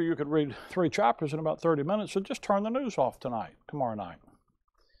reader, you could read 3 chapters in about 30 minutes, so just turn the news off tomorrow night.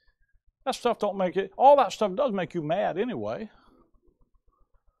 That stuff all that stuff does make you mad anyway.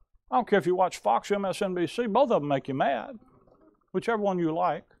 I don't care if you watch Fox or MSNBC, both of them make you mad, whichever one you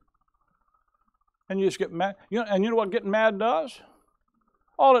like. And you just get mad. And you know what getting mad does?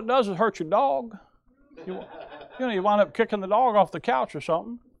 All it does is hurt your dog. You know, you wind up kicking the dog off the couch or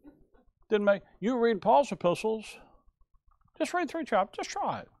something. You read Paul's epistles, just read 3 chapters, just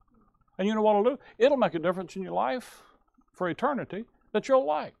try it. And you know what it'll do? It'll make a difference in your life for eternity that you'll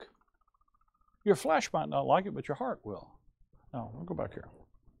like. Your flesh might not like it, but your heart will. Now, we'll go back here.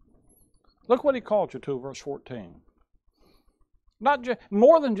 Look what he called you to, verse 14.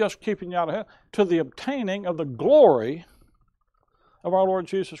 More than just keeping you out of hell, to the obtaining of the glory of our Lord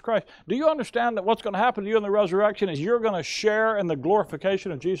Jesus Christ. Do you understand that what's going to happen to you in the resurrection is you're going to share in the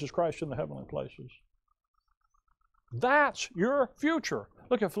glorification of Jesus Christ in the heavenly places? That's your future.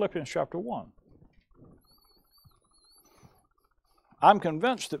 Look at Philippians chapter 1. I'm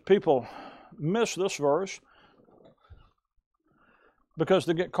convinced that people miss this verse because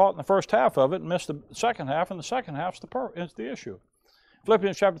they get caught in the first half of it and miss the second half, and the second half is the issue.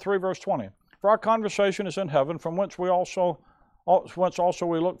 Philippians chapter 3, verse 20. For our conversation is in heaven, from whence also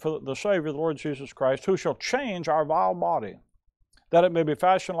we look for the Savior, the Lord Jesus Christ, who shall change our vile body, that it may be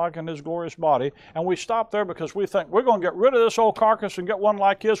fashioned like in his glorious body. And we stop there because we think we're going to get rid of this old carcass and get one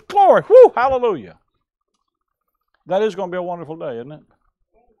like his. Glory! Whoo! Hallelujah! That is going to be a wonderful day, isn't it?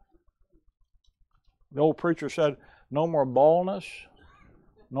 The old preacher said, no more baldness,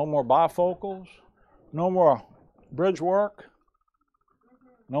 no more bifocals, no more bridge work,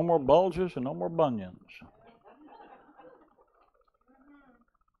 no more bulges, and no more bunions.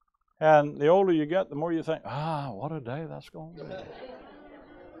 And the older you get, the more you think, what a day that's going to be.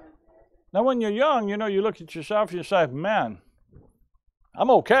 Now, when you're young, you know, you look at yourself and you say, man, I'm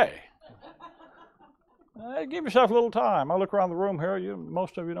okay. Give yourself a little time. I look around the room here,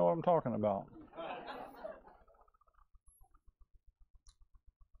 most of you know what I'm talking about.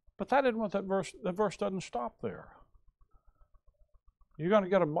 But that isn't what that verse doesn't stop there. You're going to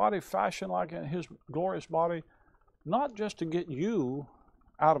get a body fashioned like in his glorious body, not just to get you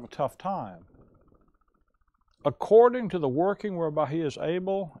out of a tough time, according to the working whereby he is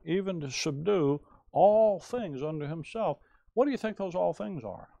able even to subdue all things unto himself. What do you think those all things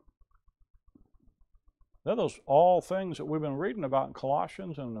are? They're those all things that we've been reading about in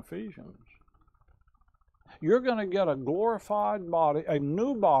Colossians and Ephesians. You're going to get a glorified body, a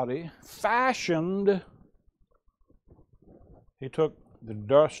new body, fashioned. He took the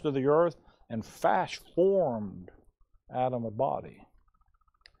dust of the earth and formed Adam a body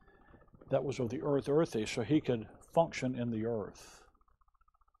that was of the earthy, so he could function in the earth.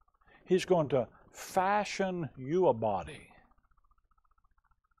 He's going to fashion you a body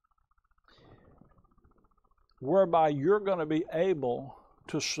whereby you're going to be able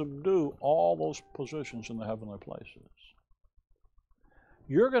to subdue all those positions in the heavenly places.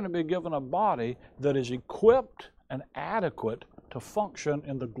 You're going to be given a body that is equipped and adequate to function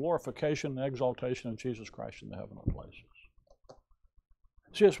in the glorification and exaltation of Jesus Christ in the heavenly places.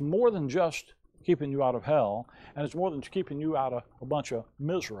 See, it's more than just keeping you out of hell, and it's more than just keeping you out of a bunch of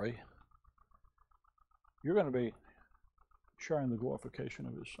misery. You're going to be sharing the glorification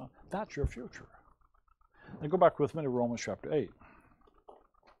of his Son. That's your future. Now go back with me to Romans chapter 8.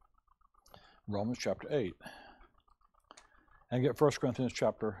 Romans chapter 8. And get 1 Corinthians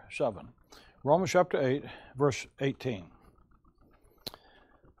chapter 7. Romans chapter 8, verse 18.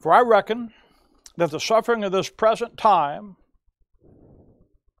 For I reckon that the suffering of this present time,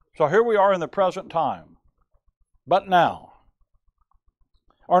 so here we are in the present time, but now,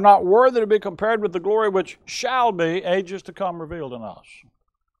 are not worthy to be compared with the glory which shall be ages to come revealed in us.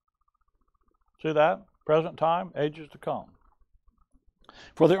 See that? Present time, ages to come.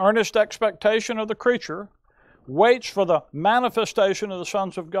 For the earnest expectation of the creature waits for the manifestation of the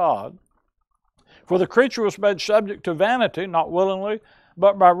sons of God. For the creature was made subject to vanity, not willingly,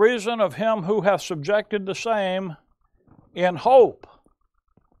 but by reason of him who hath subjected the same in hope.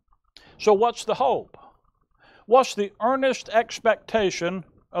 So what's the hope? What's the earnest expectation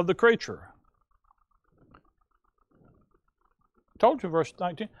of the creature? I told you, verse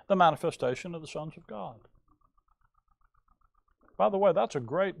 19, the manifestation of the sons of God. By the way, that's a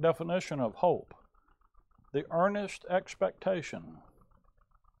great definition of hope. The earnest expectation.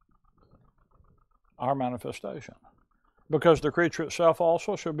 Our manifestation. Because the creature itself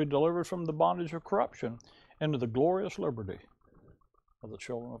also shall be delivered from the bondage of corruption into the glorious liberty of the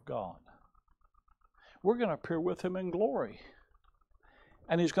children of God. We're going to appear with him in glory.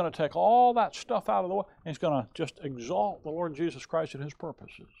 And he's going to take all that stuff out of the way, and he's going to just exalt the Lord Jesus Christ and his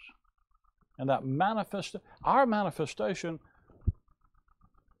purposes. And that our manifestation,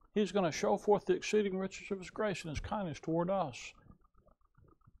 he's going to show forth the exceeding riches of his grace and his kindness toward us.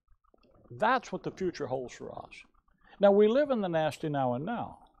 That's what the future holds for us. Now, we live in the nasty now and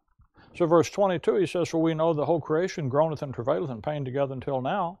now. So verse 22, he says, for we know the whole creation groaneth and travaileth and pain together until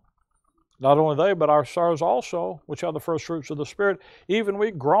now. Not only they, but ourselves also, which are the first fruits of the Spirit, even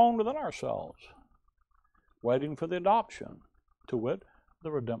we groan within ourselves, waiting for the adoption, to wit,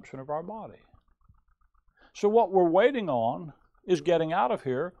 the redemption of our body. So what we're waiting on is getting out of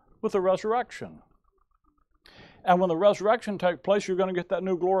here with the resurrection. And when the resurrection takes place, you're going to get that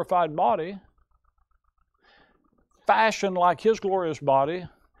new glorified body, fashioned like His glorious body,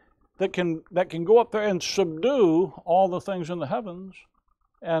 that can go up there and subdue all the things in the heavens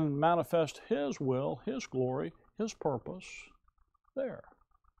and manifest His will, His glory, His purpose there.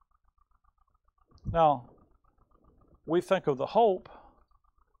 Now, we think of the hope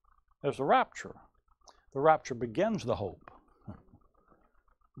as the rapture. The rapture begins the hope.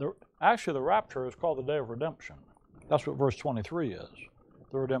 Actually, the rapture is called the day of redemption. That's what verse 23 is,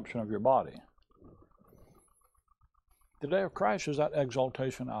 the redemption of your body. The day of Christ is that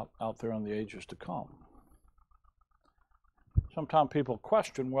exaltation out there in the ages to come. Sometimes people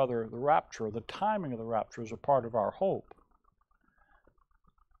question whether the rapture, the timing of the rapture, is a part of our hope.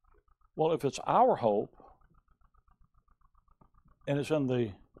 Well, if it's our hope, and it's in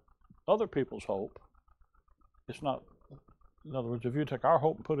the other people's hope, it's not. In other words, if you take our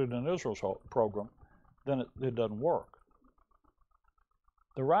hope and put it in Israel's hope program, then it doesn't work.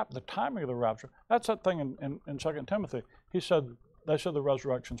 The timing of the rapture, that's that thing in 2 Timothy. They said the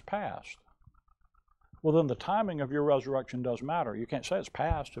resurrection's past. Well, then the timing of your resurrection does matter. You can't say it's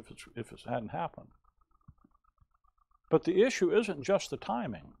past if it hadn't happened. But the issue isn't just the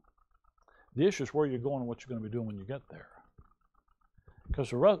timing. The issue is where you're going and what you're going to be doing when you get there.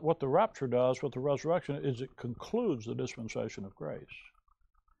 Because what the rapture does, what the resurrection is, it concludes the dispensation of grace.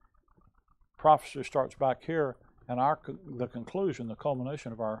 Prophecy starts back here, and the conclusion, the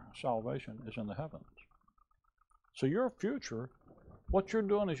culmination of our salvation is in the heavens. So your future, what you're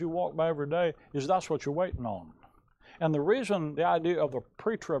doing as you walk by every day, that's what you're waiting on. And the reason the idea of the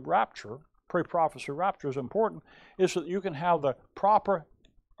pre-trib rapture, pre-prophecy rapture is important is that you can have the proper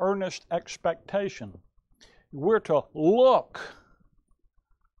earnest expectation. We're to look.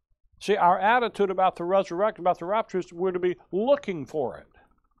 See, our attitude about the resurrection, about the rapture, is we're to be looking for it.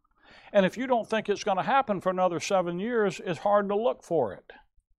 And if you don't think it's going to happen for another 7 years, it's hard to look for it.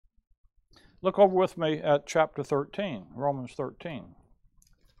 Look over with me at chapter 13, Romans 13.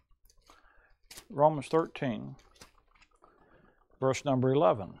 Romans 13, verse number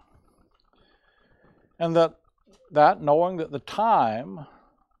 11. And that knowing that the time,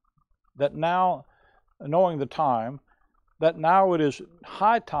 that now it is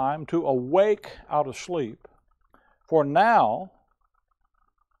high time to awake out of sleep, for now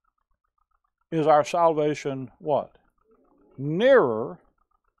is our salvation what? Nearer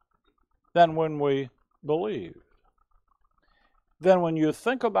than when we believed. Then when you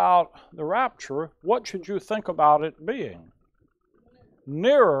think about the rapture, what should you think about it being?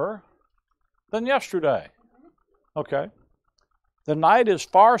 Nearer than yesterday. Okay. The night is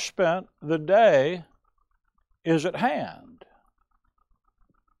far spent, the day is at hand.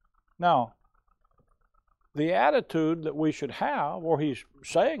 Now, the attitude that we should have, or he's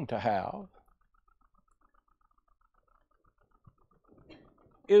saying to have,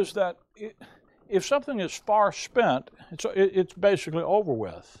 is that if something is far spent, it's basically over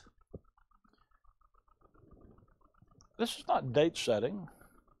with. This is not date setting.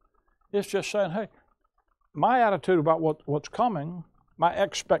 It's just saying, hey, my attitude about what's coming, my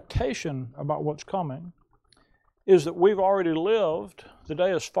expectation about what's coming, is that we've already lived. The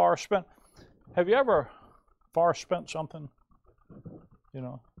day is far spent. Have you ever far spent something? You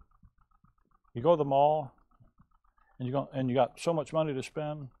know, you go to the mall, and you got so much money to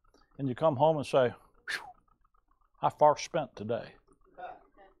spend, and you come home and say, I far spent today.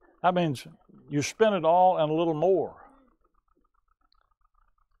 That means you spent it all and a little more.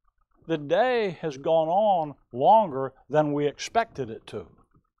 The day has gone on longer than we expected it to.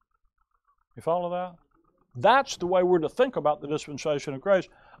 You follow that? That's the way we're to think about the dispensation of grace.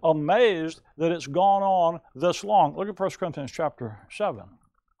 Amazed that it's gone on this long. Look at 1 Corinthians chapter 7.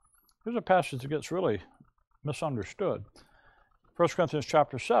 Here's a passage that gets really misunderstood. 1 Corinthians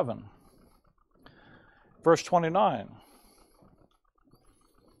chapter 7, verse 29.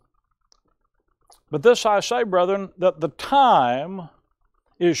 But this I say, brethren, that the time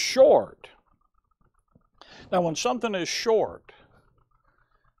is short. Now, when something is short,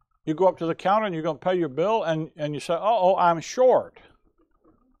 you go up to the counter and you're going to pay your bill and you say, uh-oh, I'm short.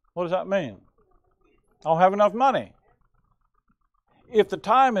 What does that mean? I don't have enough money. If the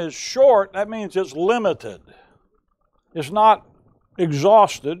time is short, that means it's limited. It's not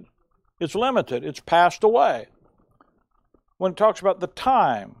exhausted. It's limited. It's passed away. When it talks about the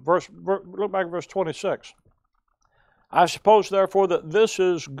time, look back at verse 26. I suppose, therefore, that this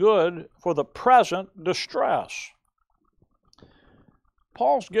is good for the present distress.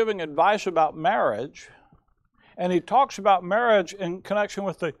 Paul's giving advice about marriage, and he talks about marriage in connection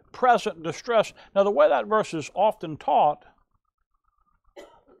with the present distress. Now, the way that verse is often taught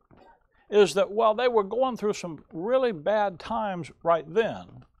is that, well, they were going through some really bad times right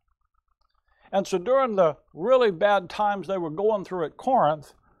then. And so during the really bad times they were going through at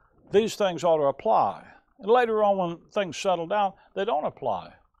Corinth, these things ought to apply. And later on, when things settle down, they don't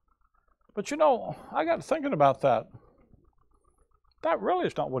apply. But you know, I got thinking about that. That really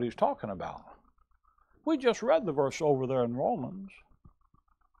is not what he's talking about. We just read the verse over there in Romans.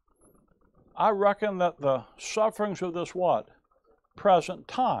 I reckon that the sufferings of this what? Present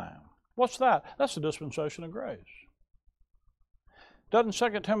time. What's that? That's the dispensation of grace. Doesn't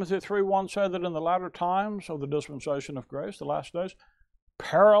 2 Timothy 3:1 say that in the latter times of the dispensation of grace, the last days,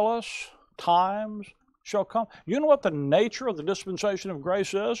 perilous times shall come? You know what the nature of the dispensation of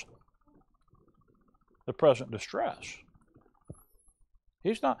grace is? The present distress.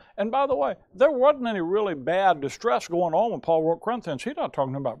 He's not, and by the way, there wasn't any really bad distress going on when Paul wrote Corinthians. He's not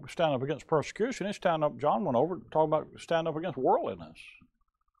talking about standing up against persecution. He's standing up, John went over, talking about standing up against worldliness.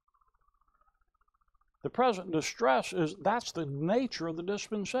 The present distress that's the nature of the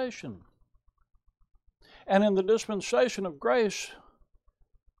dispensation. And in the dispensation of grace,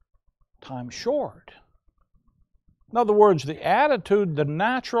 time's short. In other words, the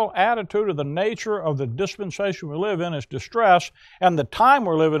natural attitude of the nature of the dispensation we live in is distress, and the time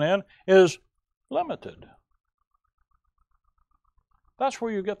we're living in is limited. That's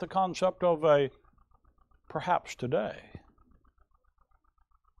where you get the concept of a perhaps today.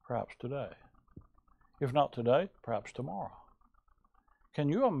 Perhaps today. If not today, perhaps tomorrow. Can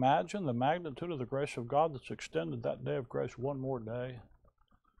you imagine the magnitude of the grace of God that's extended that day of grace one more day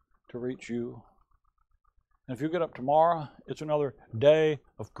to reach you? And if you get up tomorrow, it's another day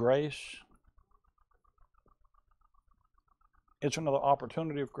of grace. It's another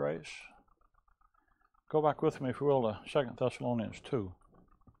opportunity of grace. Go back with me, if you will, to 2 Thessalonians 2.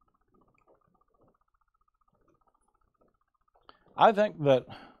 I think that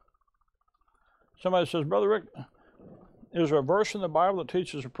somebody says, Brother Rick, is there a verse in the Bible that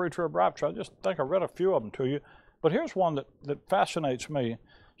teaches a pre-trib rapture? I just think I read a few of them to you. But here's one that fascinates me.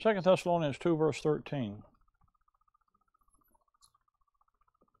 2 Thessalonians 2, verse 13.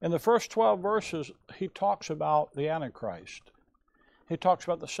 In the first 12 verses, he talks about the Antichrist. He talks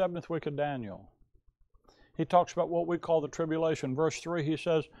about the 7th week of Daniel. He talks about what we call the tribulation. Verse 3, he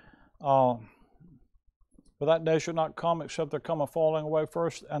says, but that day should not come except there come a falling away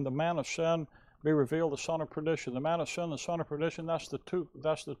first, and the man of sin be revealed, the son of perdition. The man of sin, the son of perdition, that's the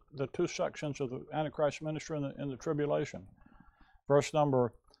two sections of the Antichrist ministry in the tribulation. Verse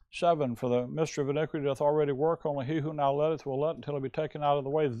number 7, for the mystery of iniquity doth already work, only he who now letteth will let until he be taken out of the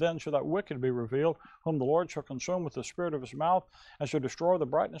way. Then shall that wicked be revealed, whom the Lord shall consume with the spirit of his mouth, and shall destroy the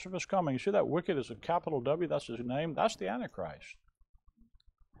brightness of his coming. You see that wicked is a capital W, that's his name. That's the Antichrist.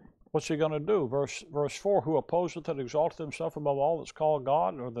 What's he going to do? Verse 4, who opposeth and exalteth himself above all that's called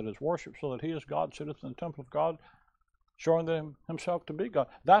God, or that is worshipped, so that he is God, sitteth in the temple of God, showing himself to be God.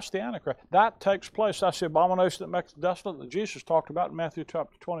 That's the Antichrist. That takes place. That's the abomination that makes desolate that Jesus talked about in Matthew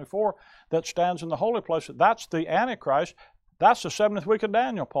chapter 24 that stands in the holy place. That's the Antichrist. That's the 7th week of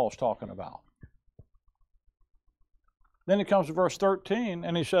Daniel Paul's talking about. Then he comes to verse 13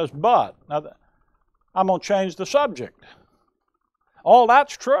 and he says, but, now I'm going to change the subject. All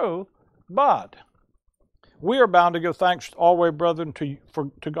that's true, but we are bound to give thanks always, brethren,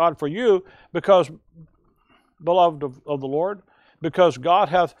 to God for you, because beloved of the Lord, because God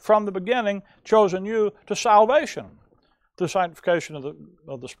hath from the beginning chosen you to salvation, through sanctification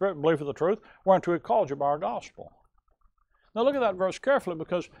of the Spirit and belief of the truth, whereunto he called you by our gospel. Now look at that verse carefully,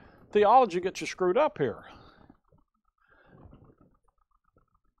 because theology gets you screwed up here.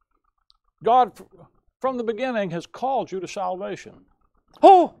 God from the beginning has called you to salvation.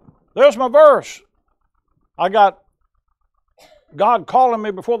 Oh, there's my verse. I got God calling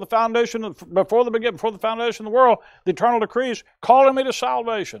me before the foundation of the foundation of the world, the eternal decrees, calling me to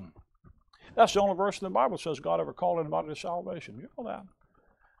salvation. That's the only verse in the Bible that says God ever called anybody to salvation. You know that.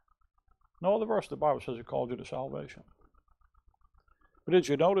 No other verse in the Bible says he called you to salvation. But did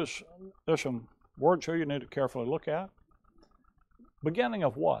you notice there's some words here you need to carefully look at? Beginning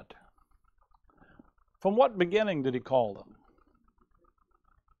of what? From what beginning did he call them?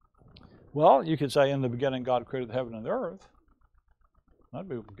 Well, you could say in the beginning God created the heaven and the earth. That'd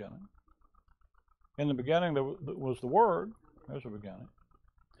be a beginning. In the beginning there was the Word. There's a beginning.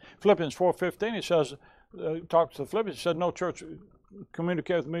 Philippians 4:15, he says, talks to the Philippians, he said, no church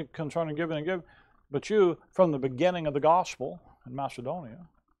communicate with me concerning giving and giving. But you, from the beginning of the gospel in Macedonia,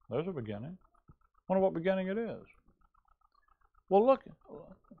 there's a beginning. Wonder what beginning it is. Well,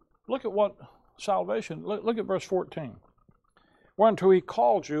 look at what salvation, look at verse 14. Whereunto he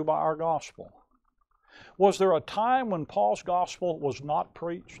called you by our gospel. Was there a time when Paul's gospel was not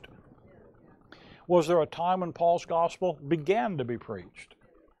preached? Was there a time when Paul's gospel began to be preached?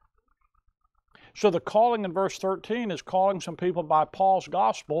 So the calling in verse 13 is calling some people by Paul's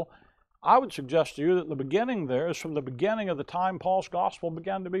gospel. I would suggest to you that the beginning there is from the beginning of the time Paul's gospel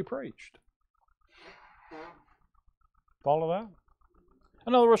began to be preached. Follow that?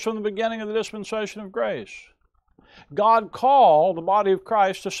 In other words, from the beginning of the dispensation of grace. God called the body of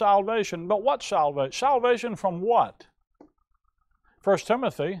Christ to salvation. But what salvation? Salvation from what? 1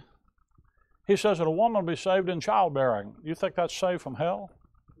 Timothy, he says that a woman will be saved in childbearing. You think that's saved from hell?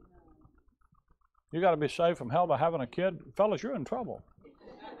 You got to be saved from hell by having a kid? Fellas, you're in trouble.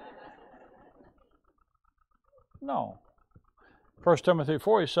 No. 1 Timothy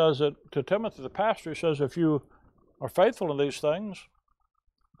 4, he says that to Timothy, the pastor, he says, if you are faithful in these things,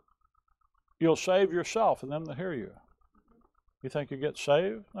 you'll save yourself and them that hear you. You think you get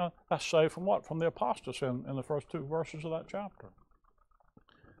saved? No, that's saved from what? From the apostasy in the first 2 verses of that chapter.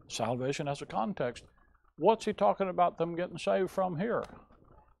 Salvation has a context. What's he talking about them getting saved from here?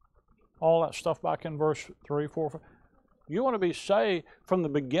 All that stuff back in verse 3, 4, 5. You want to be saved from the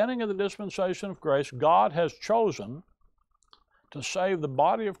beginning of the dispensation of grace. God has chosen to save the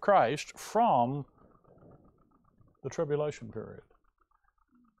body of Christ from the tribulation period.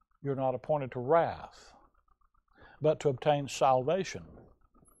 You're not appointed to wrath, but to obtain salvation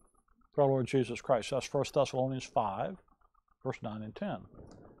through our Lord Jesus Christ. That's 1 Thessalonians 5, verse 9 and 10.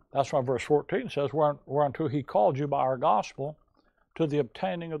 That's why verse 14 says, whereunto he called you by our gospel to the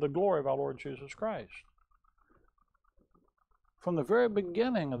obtaining of the glory of our Lord Jesus Christ. From the very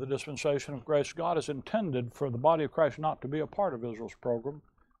beginning of the dispensation of grace, God has intended for the body of Christ not to be a part of Israel's program,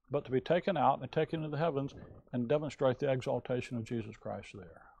 but to be taken out and taken into the heavens and demonstrate the exaltation of Jesus Christ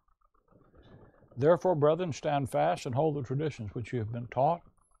there. Therefore, brethren, stand fast and hold the traditions which you have been taught,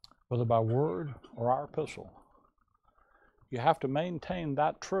 whether by word or our epistle. You have to maintain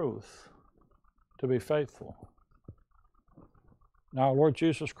that truth to be faithful. Now, our Lord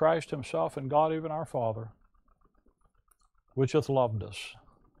Jesus Christ himself and God, even our Father, which hath loved us.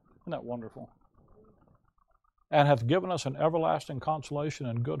 Isn't that wonderful? And hath given us an everlasting consolation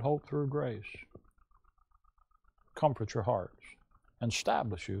and good hope through grace. Comfort your hearts and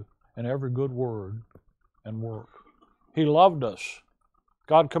establish you in every good word and work. He loved us.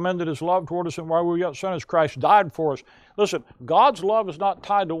 God commended his love toward us, and while we were yet sinners, Christ died for us. Listen, God's love is not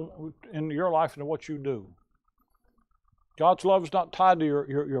tied to, in your life to what you do. God's love is not tied to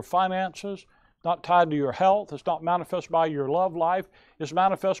your finances, not tied to your health. It's not manifest by your love life. It's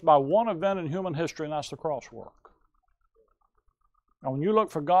manifest by one event in human history, and that's the cross work. Now, when you look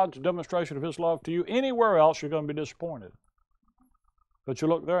for God's demonstration of his love to you anywhere else, you're going to be disappointed. But you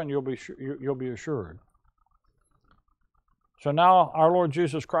look there and you'll be assured. So now our Lord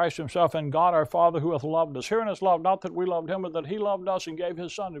Jesus Christ himself and God our Father who hath loved us. Herein is love, not that we loved him, but that he loved us and gave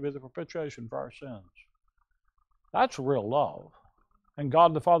his Son to be the propitiation for our sins. That's real love. And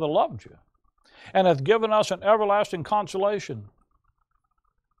God the Father loved you and hath given us an everlasting consolation.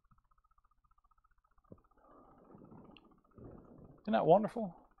 Isn't that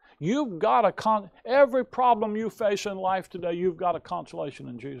wonderful? You've got every problem you face in life today, you've got a consolation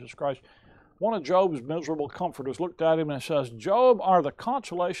in Jesus Christ. One of Job's miserable comforters looked at him and says, Job, are the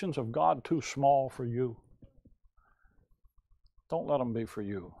consolations of God too small for you? Don't let them be for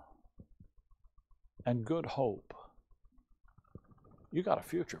you. And good hope. You got a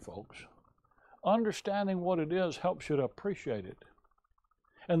future, folks. Understanding what it is helps you to appreciate it.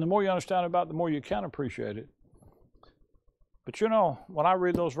 And the more you understand about it, the more you can appreciate it. But you know, when I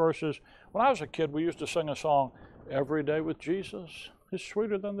read those verses, when I was a kid, we used to sing a song, every day with Jesus is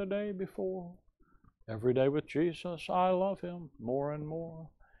sweeter than the day before. Every day with Jesus, I love him more and more.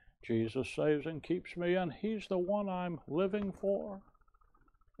 Jesus saves and keeps me, and he's the one I'm living for.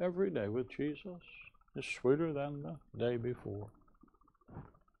 Every day with Jesus is sweeter than the day before.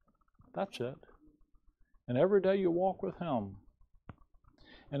 That's it. And every day you walk with him,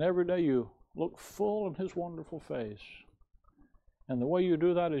 and every day you look full in his wonderful face. And the way you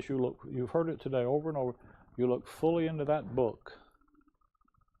do that is you've heard it today over and over, you look fully into that book.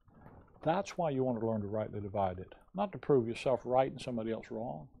 That's why you want to learn to rightly divide it. Not to prove yourself right and somebody else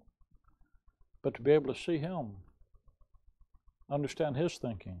wrong, but to be able to see him, understand his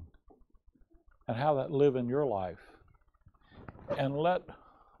thinking, and how that live in your life. And let,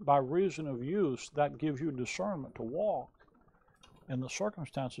 by reason of use, that gives you discernment to walk in the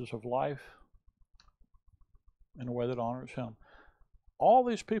circumstances of life in a way that honors Him. All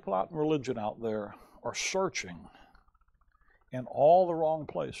these people out in religion out there are searching in all the wrong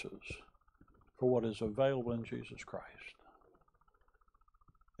places for what is available in Jesus Christ.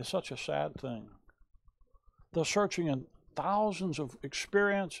 It's such a sad thing. They're searching in thousands of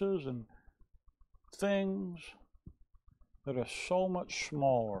experiences and things that are so much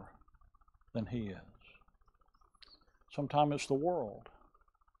smaller than He is. Sometimes it's the world.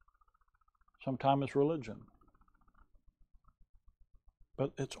 Sometimes it's religion.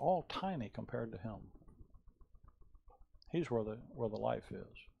 But it's all tiny compared to Him. He's where the life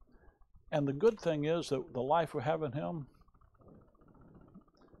is. And the good thing is that the life we have in Him,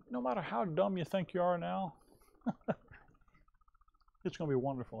 no matter how dumb you think you are now, it's going to be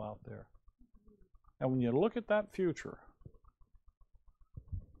wonderful out there. And when you look at that future,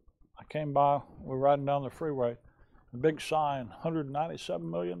 I came by, we were riding down the freeway, a big sign, $197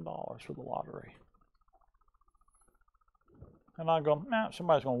 million for the lottery. And I go, nah,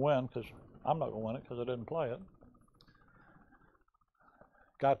 somebody's going to win, because I'm not going to win it because I didn't play it.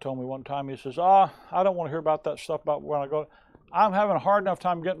 Guy told me one time, he says, I don't want to hear about that stuff about when I go. I'm having a hard enough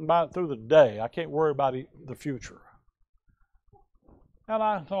time getting by through the day. I can't worry about the future. And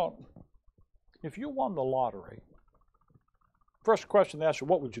I thought, if you won the lottery, first question they ask you,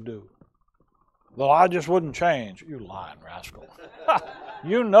 what would you do? Well, I just wouldn't change. You lying rascal.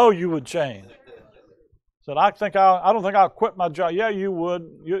 You know you would change. Said, I don't think I'll quit my job. Yeah, you would.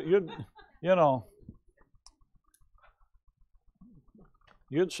 You know.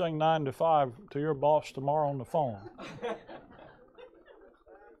 You'd sing 9 to 5 to your boss tomorrow on the phone.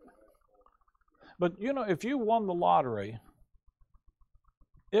 But, if you won the lottery,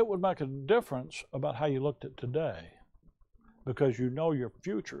 it would make a difference about how you looked at today, because you know your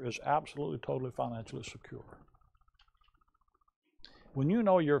future is absolutely, totally financially secure. When you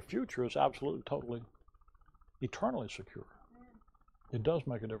know your future is absolutely, totally, eternally secure, it does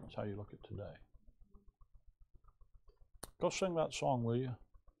make a difference how you look at today. Go sing that song, will you?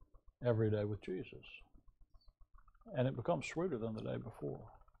 Every Day with Jesus. And it becomes sweeter than the day before,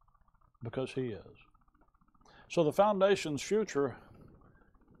 because He is. So the foundation's future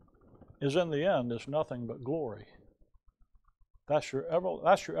is, in the end, is nothing but glory. That's your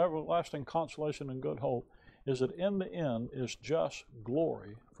everlasting consolation and good hope, is that in the end is just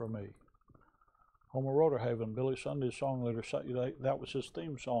glory for me. Homer Roderhaven, Billy Sunday's song leader, that was his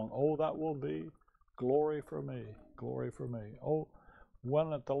theme song. Oh, that will be glory for me, glory for me. Oh,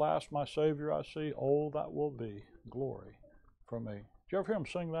 when at the last my Savior I see, oh, that will be glory for me. Did you ever hear him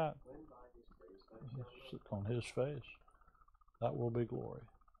sing that? On His face, that will be glory.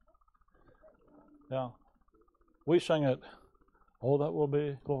 Yeah. We sing it, oh, that will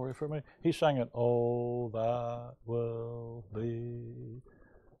be glory for me. He sang it, oh, that will be.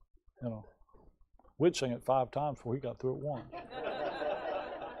 We'd sing it 5 times before he got through it once.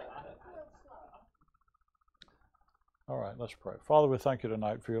 All right, let's pray. Father, we thank you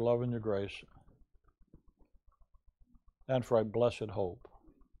tonight for your love and your grace, and for a blessed hope.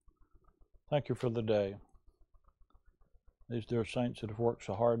 Thank you for the day. These dear saints that have worked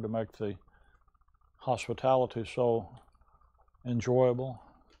so hard to make the hospitality so enjoyable,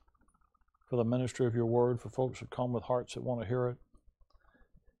 for the ministry of your word, for folks that come with hearts that want to hear it.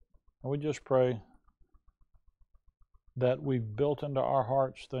 And we just pray that we've built into our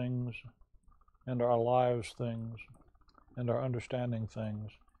hearts things, into our lives things, into our understanding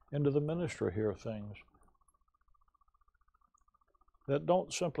things, into the ministry here things that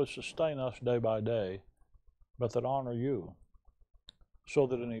don't simply sustain us day by day, but that honor you, so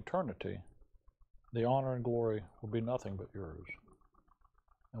that in eternity the honor and glory will be nothing but yours.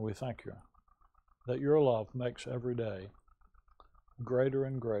 And we thank you that your love makes every day greater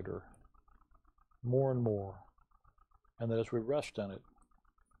and greater, more and more, and that as we rest in it,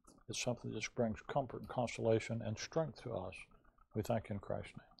 it's something that just brings comfort and consolation and strength to us. We thank you in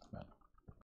Christ's name. Amen.